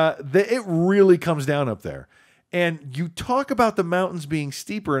 But it really comes down up there. And you talk about the mountains being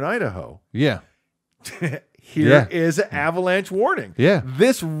steeper in Idaho. Yeah. Here is an avalanche warning. Yeah.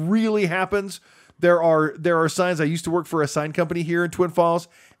 This really happens. There are signs. I used to work for a sign company here in Twin Falls,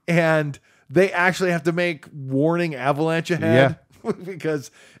 and they actually have to make warning avalanche ahead. Yeah. Because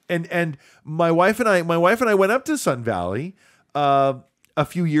and my wife and I went up to Sun Valley a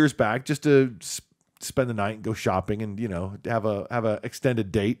few years back just to spend the night and go shopping and have a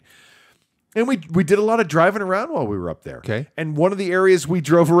extended date. And we did a lot of driving around while we were up there. Okay. And one of the areas we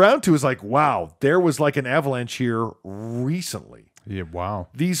drove around to was like, wow, there was like an avalanche here recently. Yeah, wow.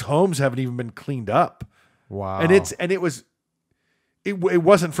 These homes haven't even been cleaned up. Wow. And it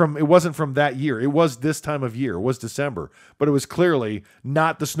wasn't from that year. It was this time of year. It was December, but it was clearly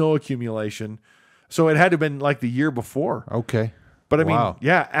not the snow accumulation. So it had to have been like the year before. Okay. But I mean,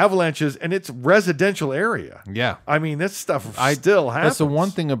 avalanches, and it's residential area. Yeah. I mean, this stuff still happens. That's the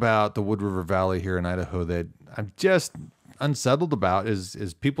one thing about the Wood River Valley here in Idaho that I'm just unsettled about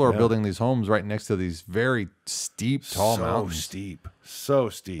is people are building these homes right next to these very steep, tall mountains. So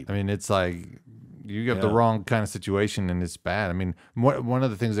steep. I mean, it's like you have the wrong kind of situation, and it's bad. I mean, one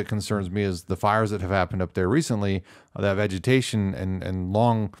of the things that concerns me is the fires that have happened up there recently. That vegetation and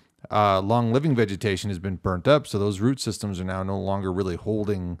long living vegetation has been burnt up, so those root systems are now no longer really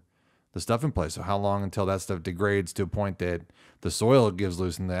holding the stuff in place. So how long until that stuff degrades to a point that the soil gives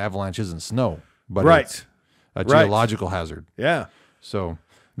loose and the avalanche isn't snow, but it's a geological hazard? Yeah. So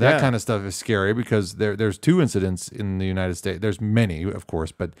that kind of stuff is scary because there's 2 incidents in the United States. There's many, of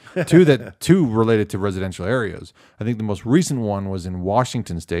course, but two related to residential areas. I think the most recent one was in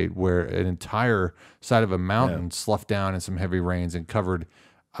Washington State, where an entire side of a mountain sloughed down in some heavy rains and covered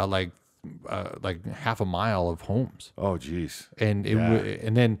like half a mile of homes. Oh, geez. And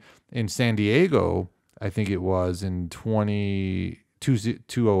and then in San Diego, I think it was in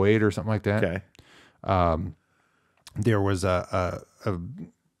 208 or something like that. Okay. There was a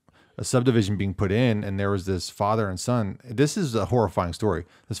subdivision being put in, and there was this father and son. This is a horrifying story.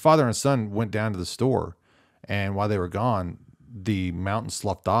 This father and son went down to the store, and while they were gone, the mountain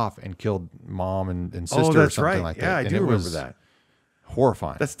sloughed off and killed mom and sister or something like that. Yeah, I do remember that.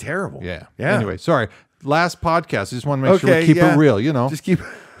 Horrifying. That's terrible. Yeah. Yeah. Anyway, sorry. Last podcast. I just want to make sure we keep it real, Just keep.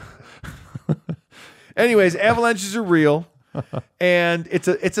 Anyways, avalanches are real, and it's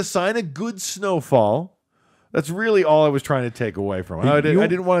a sign of good snowfall. That's really all I was trying to take away from it. I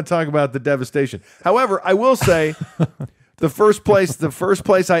didn't want to talk about the devastation. However, I will say the first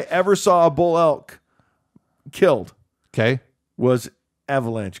place I ever saw a bull elk killed Okay. was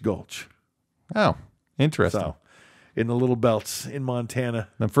Avalanche Gulch. Oh, interesting. So, in the Little Belts in Montana.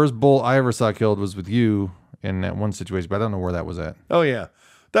 The first bull I ever saw killed was with you in that one situation, but I don't know where that was at. Oh yeah,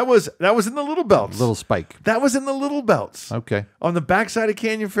 that was in the Little Belts. Little Spike. That was in the Little Belts. Okay. On the backside of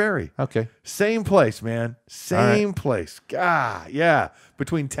Canyon Ferry. Okay. Same place, man. Same place. God, yeah.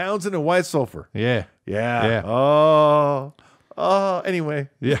 Between Townsend and White Sulphur. Yeah. Yeah. Yeah. Anyway.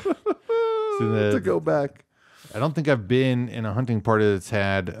 Yeah. So To go back. I don't think I've been in a hunting party that's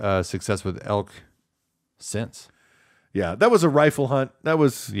had success with elk since. Yeah, that was a rifle hunt. That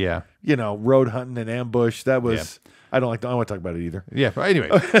was, Yeah. road hunting and ambush. That was, I don't want to talk about it either. Yeah. But anyway,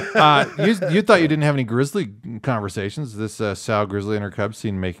 you thought you didn't have any grizzly conversations. This sow grizzly and her cubs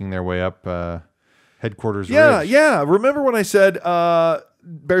seen making their way up headquarters. Ridge. Yeah. Remember when I said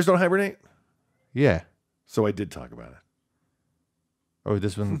bears don't hibernate? Yeah. So I did talk about it. Oh,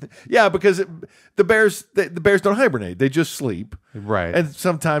 this one. Yeah, because the bears don't hibernate. They just sleep. Right. And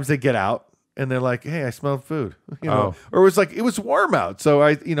sometimes they get out and they're like, "Hey, I smelled food." Oh. Or it was warm out.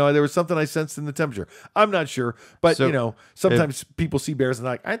 So there was something I sensed in the temperature. I'm not sure, but So, sometimes people see bears and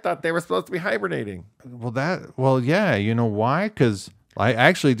they're like, "I thought they were supposed to be hibernating." Well, yeah. You know why? Because I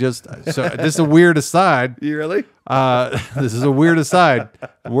actually just, so this is a weird aside. You really? This is a weird aside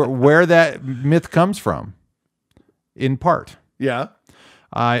where that myth comes from, in part. Yeah.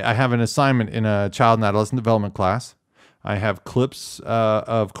 I have an assignment in a child and adolescent development class. I have clips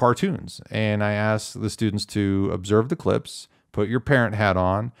of cartoons, and I ask the students to observe the clips, put your parent hat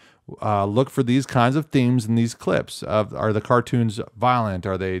on, look for these kinds of themes in these clips. Are the cartoons violent?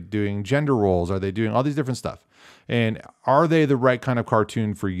 Are they doing gender roles? Are they doing all these different stuff? And are they the right kind of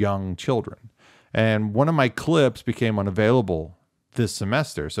cartoon for young children? And one of my clips became unavailable this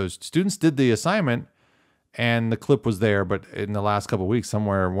semester. So students did the assignment, and the clip was there, but in the last couple of weeks,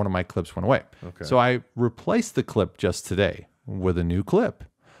 somewhere one of my clips went away. Okay. So I replaced the clip just today with a new clip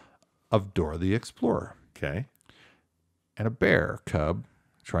of Dora the Explorer. Okay. And a bear cub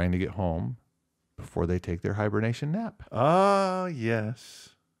trying to get home before they take their hibernation nap. Ah, yes.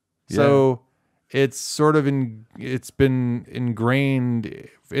 So it's sort of it's been ingrained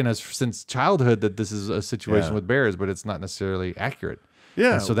in us since childhood that this is a situation with bears, but it's not necessarily accurate.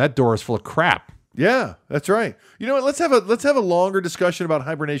 Yeah. And so that door is full of crap. Yeah, that's right. You know what? Let's have a longer discussion about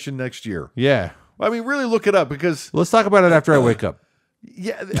hibernation next year. Yeah. I mean, really look it up because Let's talk about it after I wake up.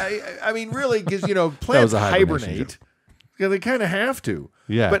 yeah, I mean, really, because plants a hibernation hibernate. joke. Yeah, they kind of have to.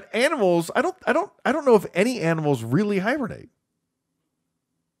 Yeah. But animals, I don't know if any animals really hibernate.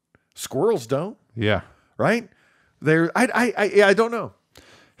 Squirrels don't, Yeah. right? I don't know.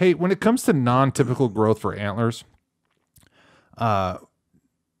 Hey, when it comes to non-typical growth for antlers,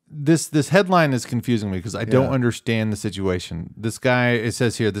 this headline is confusing me because I don't understand the situation. This guy, it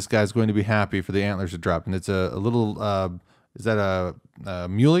says here, this guy's going to be happy for the antlers to drop, and it's a little. Is that a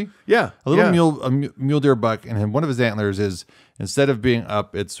muley? Yeah, A little mule deer buck, and one of his antlers is, instead of being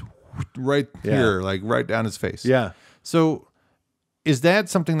up, it's right here, like right down his face. Yeah. So is that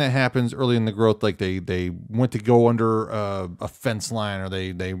something that happens early in the growth? Like they went to go under a fence line, or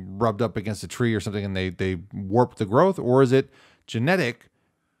they rubbed up against a tree or something, and they warped the growth? Or is it genetic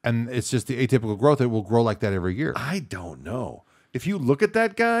and it's just the atypical growth? It will grow like that every year. I don't know. If you look at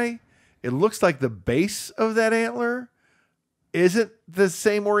that guy, it looks like the base of that antler isn't the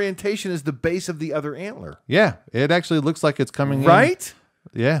same orientation as the base of the other antler. Yeah, it actually looks like it's coming in. Right?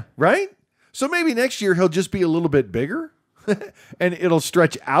 Yeah. Right? So maybe next year he'll just be a little bit bigger and it'll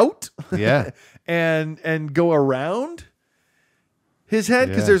stretch out. Yeah. and go around his head,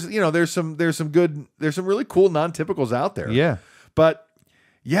 because there's some really cool non-typicals out there. Yeah. But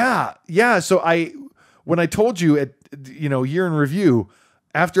yeah. So when I told you at year in review,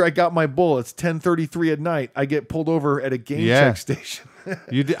 after I got my bull, it's 10:33 at night. I get pulled over at a game check station.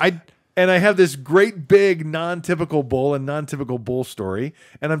 You did. And I have this great big non-typical bull and non-typical bull story.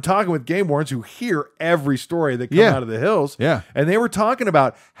 And I'm talking with game wardens who hear every story that come out of the hills. Yeah. And they were talking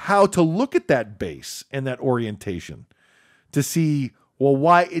about how to look at that base and that orientation to see, well,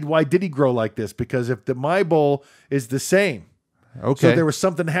 why did he grow like this? Because if my bull is the same, so there was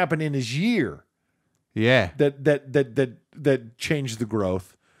something happened in his year. Yeah. That changed the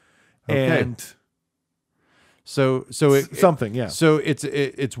growth. Okay. And So something, yeah. So it's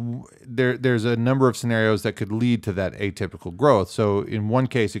there's a number of scenarios that could lead to that atypical growth. So in one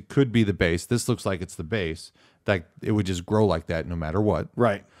case, it could be the base. This looks like it's the base. That it would just grow like that no matter what.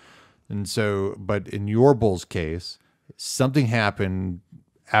 Right. And so, but in your bull's case, something happened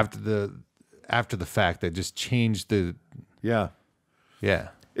after the fact that just changed the. Yeah. Yeah.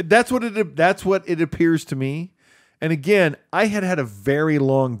 That's what it appears to me. And again, I had a very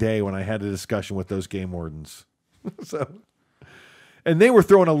long day when I had a discussion with those game wardens. And they were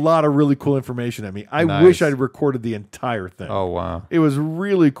throwing a lot of really cool information at me. I wish I'd recorded the entire thing. Oh, wow. It was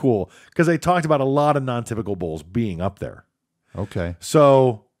really cool because they talked about a lot of non-typical bulls being up there. Okay.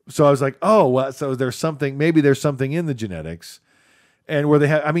 So I was like, oh, well, so maybe there's something in the genetics, and where they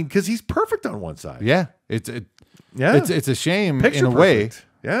have, I mean, because he's perfect on one side. Yeah. It's a shame Picture in a way. perfect.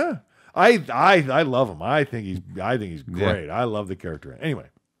 Yeah. I love him. I think he's great. Yeah. I love the character. Anyway.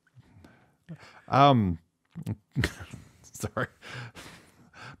 Sorry.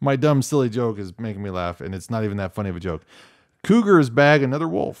 My dumb, silly joke is making me laugh, and it's not even that funny of a joke. Cougars bag another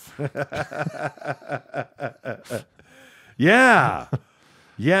wolf. Yeah.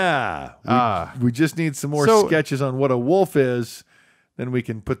 Yeah. We just need some more sketches on what a wolf is, then we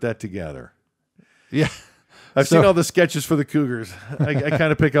can put that together. Yeah. I've seen all the sketches for the Cougars. I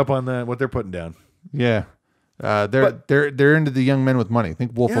kind of pick up on what they're putting down. Yeah. They're into the young men with money.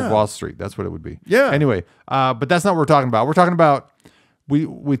 Think Wolf of Wall Street. That's what it would be. Yeah. Anyway, but that's not what we're talking about. We're talking about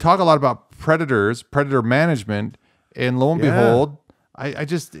we talk a lot about predator management, and lo and behold, I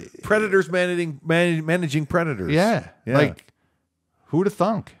just predators managing predators. Yeah. Like who'd have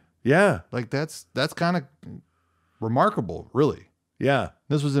thunk? Yeah. Like that's kind of remarkable, really. Yeah.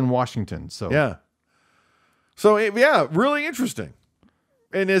 This was in Washington, so yeah. So really interesting.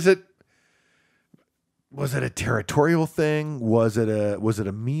 And was it a territorial thing? Was it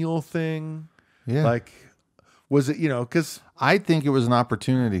a meal thing? Yeah. Like, was it, because I think it was an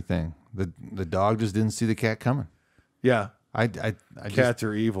opportunity thing. The dog just didn't see the cat coming. Yeah. I Cats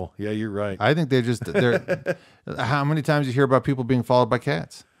are evil. Yeah, you're right. I think they're how many times you hear about people being followed by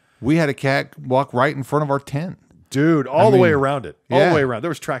cats? We had a cat walk right in front of our tent. Dude, all the way around it. All the way around. There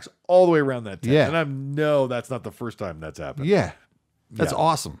was tracks all the way around that tent. Yeah. And I know that's not the first time that's happened. Yeah. That's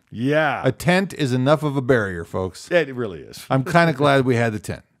awesome. Yeah. A tent is enough of a barrier, folks. It really is. I'm kind of glad we had the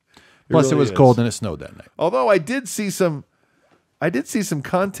tent. Plus, really it was cold and it snowed that night. Although I did see some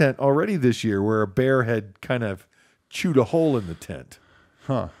content already this year where a bear had kind of chewed a hole in the tent.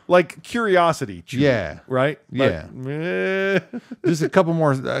 Huh. Like curiosity. Chewed, yeah. Right? Yeah. Just a couple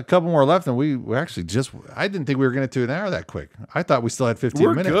more left, and we actually I didn't think we were going to do an hour that quick. I thought we still had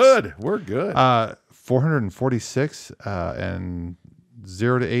 15 minutes. We're good. 446 and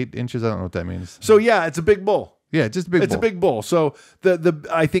 0 to 8 inches. I don't know what that means. So yeah, it's a big bull. Yeah, just a big bull. It's a big bull. So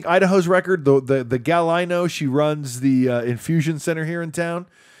I think Idaho's record, the gal I know, she runs the infusion center here in town.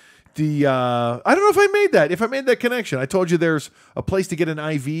 I don't know if I made that connection. I told you there's a place to get an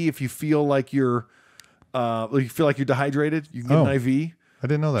IV if you feel like you're dehydrated. You can get an IV. I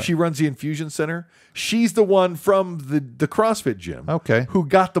didn't know that. She runs the infusion center. She's the one from the CrossFit gym. Okay. Who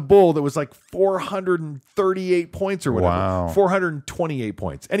got the bull that was like 438 points or whatever. Wow. 428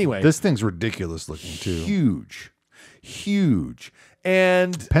 points. Anyway. This thing's ridiculous looking too. Huge.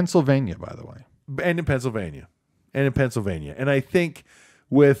 And Pennsylvania, by the way. And in Pennsylvania. And I think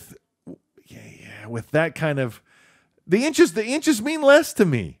with that kind of the inches mean less to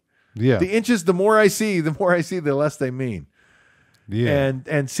me. Yeah. The inches, the more I see, the less they mean. Yeah.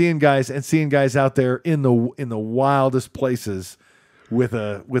 And seeing guys out there in the wildest places with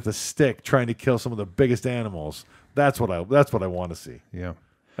a stick trying to kill some of the biggest animals. That's what I want to see. Yeah.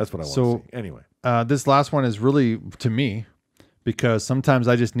 That's what I want to see. Anyway. This last one is really to me because sometimes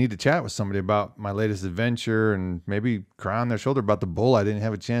I just need to chat with somebody about my latest adventure and maybe cry on their shoulder about the bull I didn't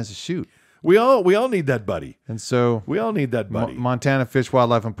have a chance to shoot. We all need that buddy. And so we all need that buddy. Montana Fish,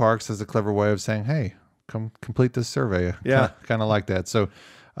 Wildlife, and Parks has a clever way of saying, hey, come complete this survey. Yeah. Kind of like that. So,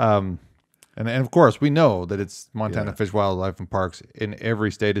 and of course, we know that it's Montana Fish, Wildlife, and Parks in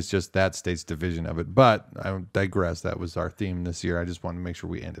every state. It's just that state's division of it. But I digress. That was our theme this year. I just wanted to make sure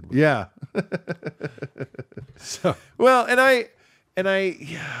we ended with it. So, well, and I,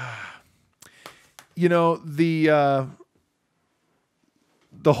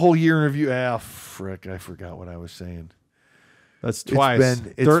 the whole year in review. Frick! I forgot what I was saying. That's twice.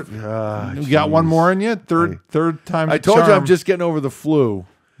 We got one more in you. Third time. I told you I'm just getting over the flu.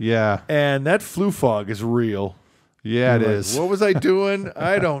 Yeah, and that flu fog is real. Yeah, it is. What was I doing?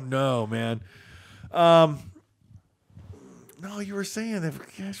 I don't know, man. No, you were saying that.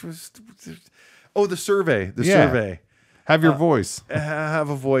 Gosh, the survey. The survey. Have your voice. Have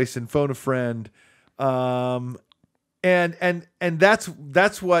a voice and phone a friend. And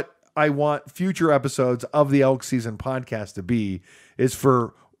that's what I want future episodes of the Elk Season podcast to be, is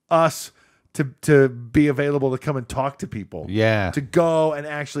for us to be available to come and talk to people. Yeah. To go and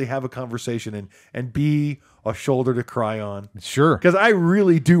actually have a conversation and be a shoulder to cry on. Sure. Because I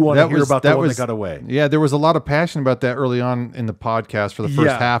really do want to hear about the one that got away. Yeah, there was a lot of passion about that early on in the podcast for the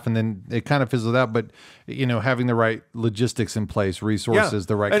first half, and then it kind of fizzled out. But, having the right logistics in place, resources,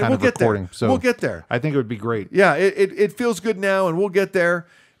 the right kind of recording. So we'll get there. I think it would be great. Yeah, it feels good now, and we'll get there.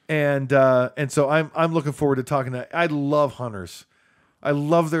 And so I'm looking forward to talking to. I love hunters. I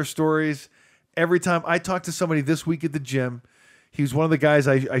love their stories. Every time I talk to somebody this week at the gym, he was one of the guys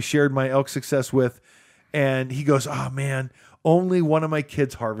I shared my elk success with, and he goes, "Oh man, only one of my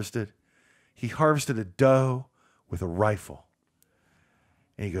kids harvested. He harvested a doe with a rifle."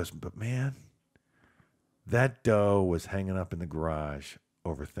 And he goes, "But man, that doe was hanging up in the garage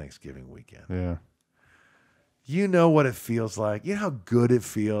over Thanksgiving weekend." Yeah. You know what it feels like? You know how good it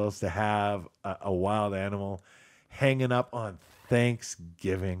feels to have a wild animal hanging up on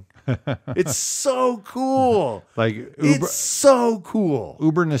Thanksgiving? It's so cool. It's so cool.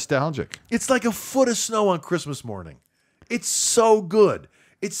 Uber nostalgic. It's like a foot of snow on Christmas morning. It's so good.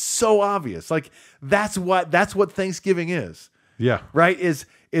 It's so obvious. That's what Thanksgiving is. Yeah. Right? Is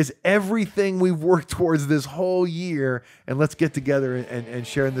everything we've worked towards this whole year, and let's get together and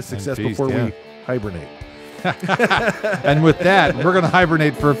share in the success before we hibernate. And with that, we're going to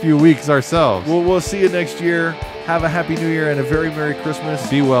hibernate for a few weeks ourselves. We'll see you next year. Have a happy New Year and a very Merry Christmas.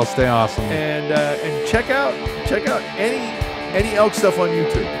 Be well, stay awesome, and check out any elk stuff on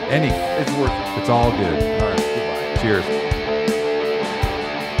YouTube. It's worth it. It's all good. All right, goodbye. Cheers.